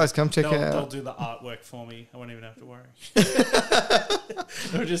 Yeah, guys, come check it They'll out. do the artwork for me. I won't even have to worry.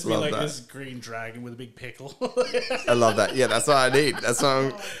 It'll just be Love like that. this green dragon with a big pickle. I love that. Yeah, that's what I need. That's what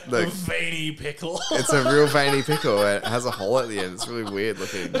I'm. A Look, veiny pickle. it's a real veiny pickle. It has a hole at the end. It's really weird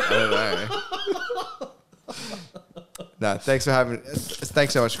looking. I don't know. No, thanks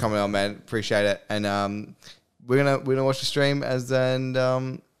so much for coming on, man. Appreciate it. And we're gonna watch the stream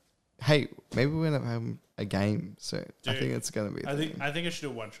hey, maybe we're gonna have a game soon. I Dude, think it's gonna be. I think I should do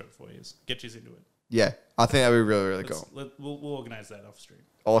a one shot for you. Get you into it. Yeah, I think that'd be really really cool. We'll organize that off stream.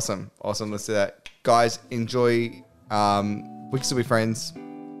 Awesome. Let's do that, guys. Enjoy. We can still be friends.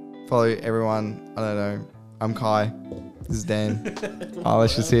 Follow everyone. I don't know. I'm Kai. This is Dan.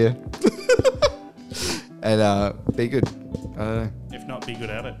 Alicia's here. And be good. I don't know. If not, be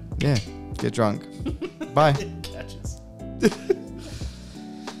good at it. Yeah. Get drunk. Bye. Catches.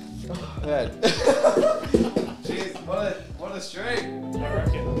 Jeez, what a stream.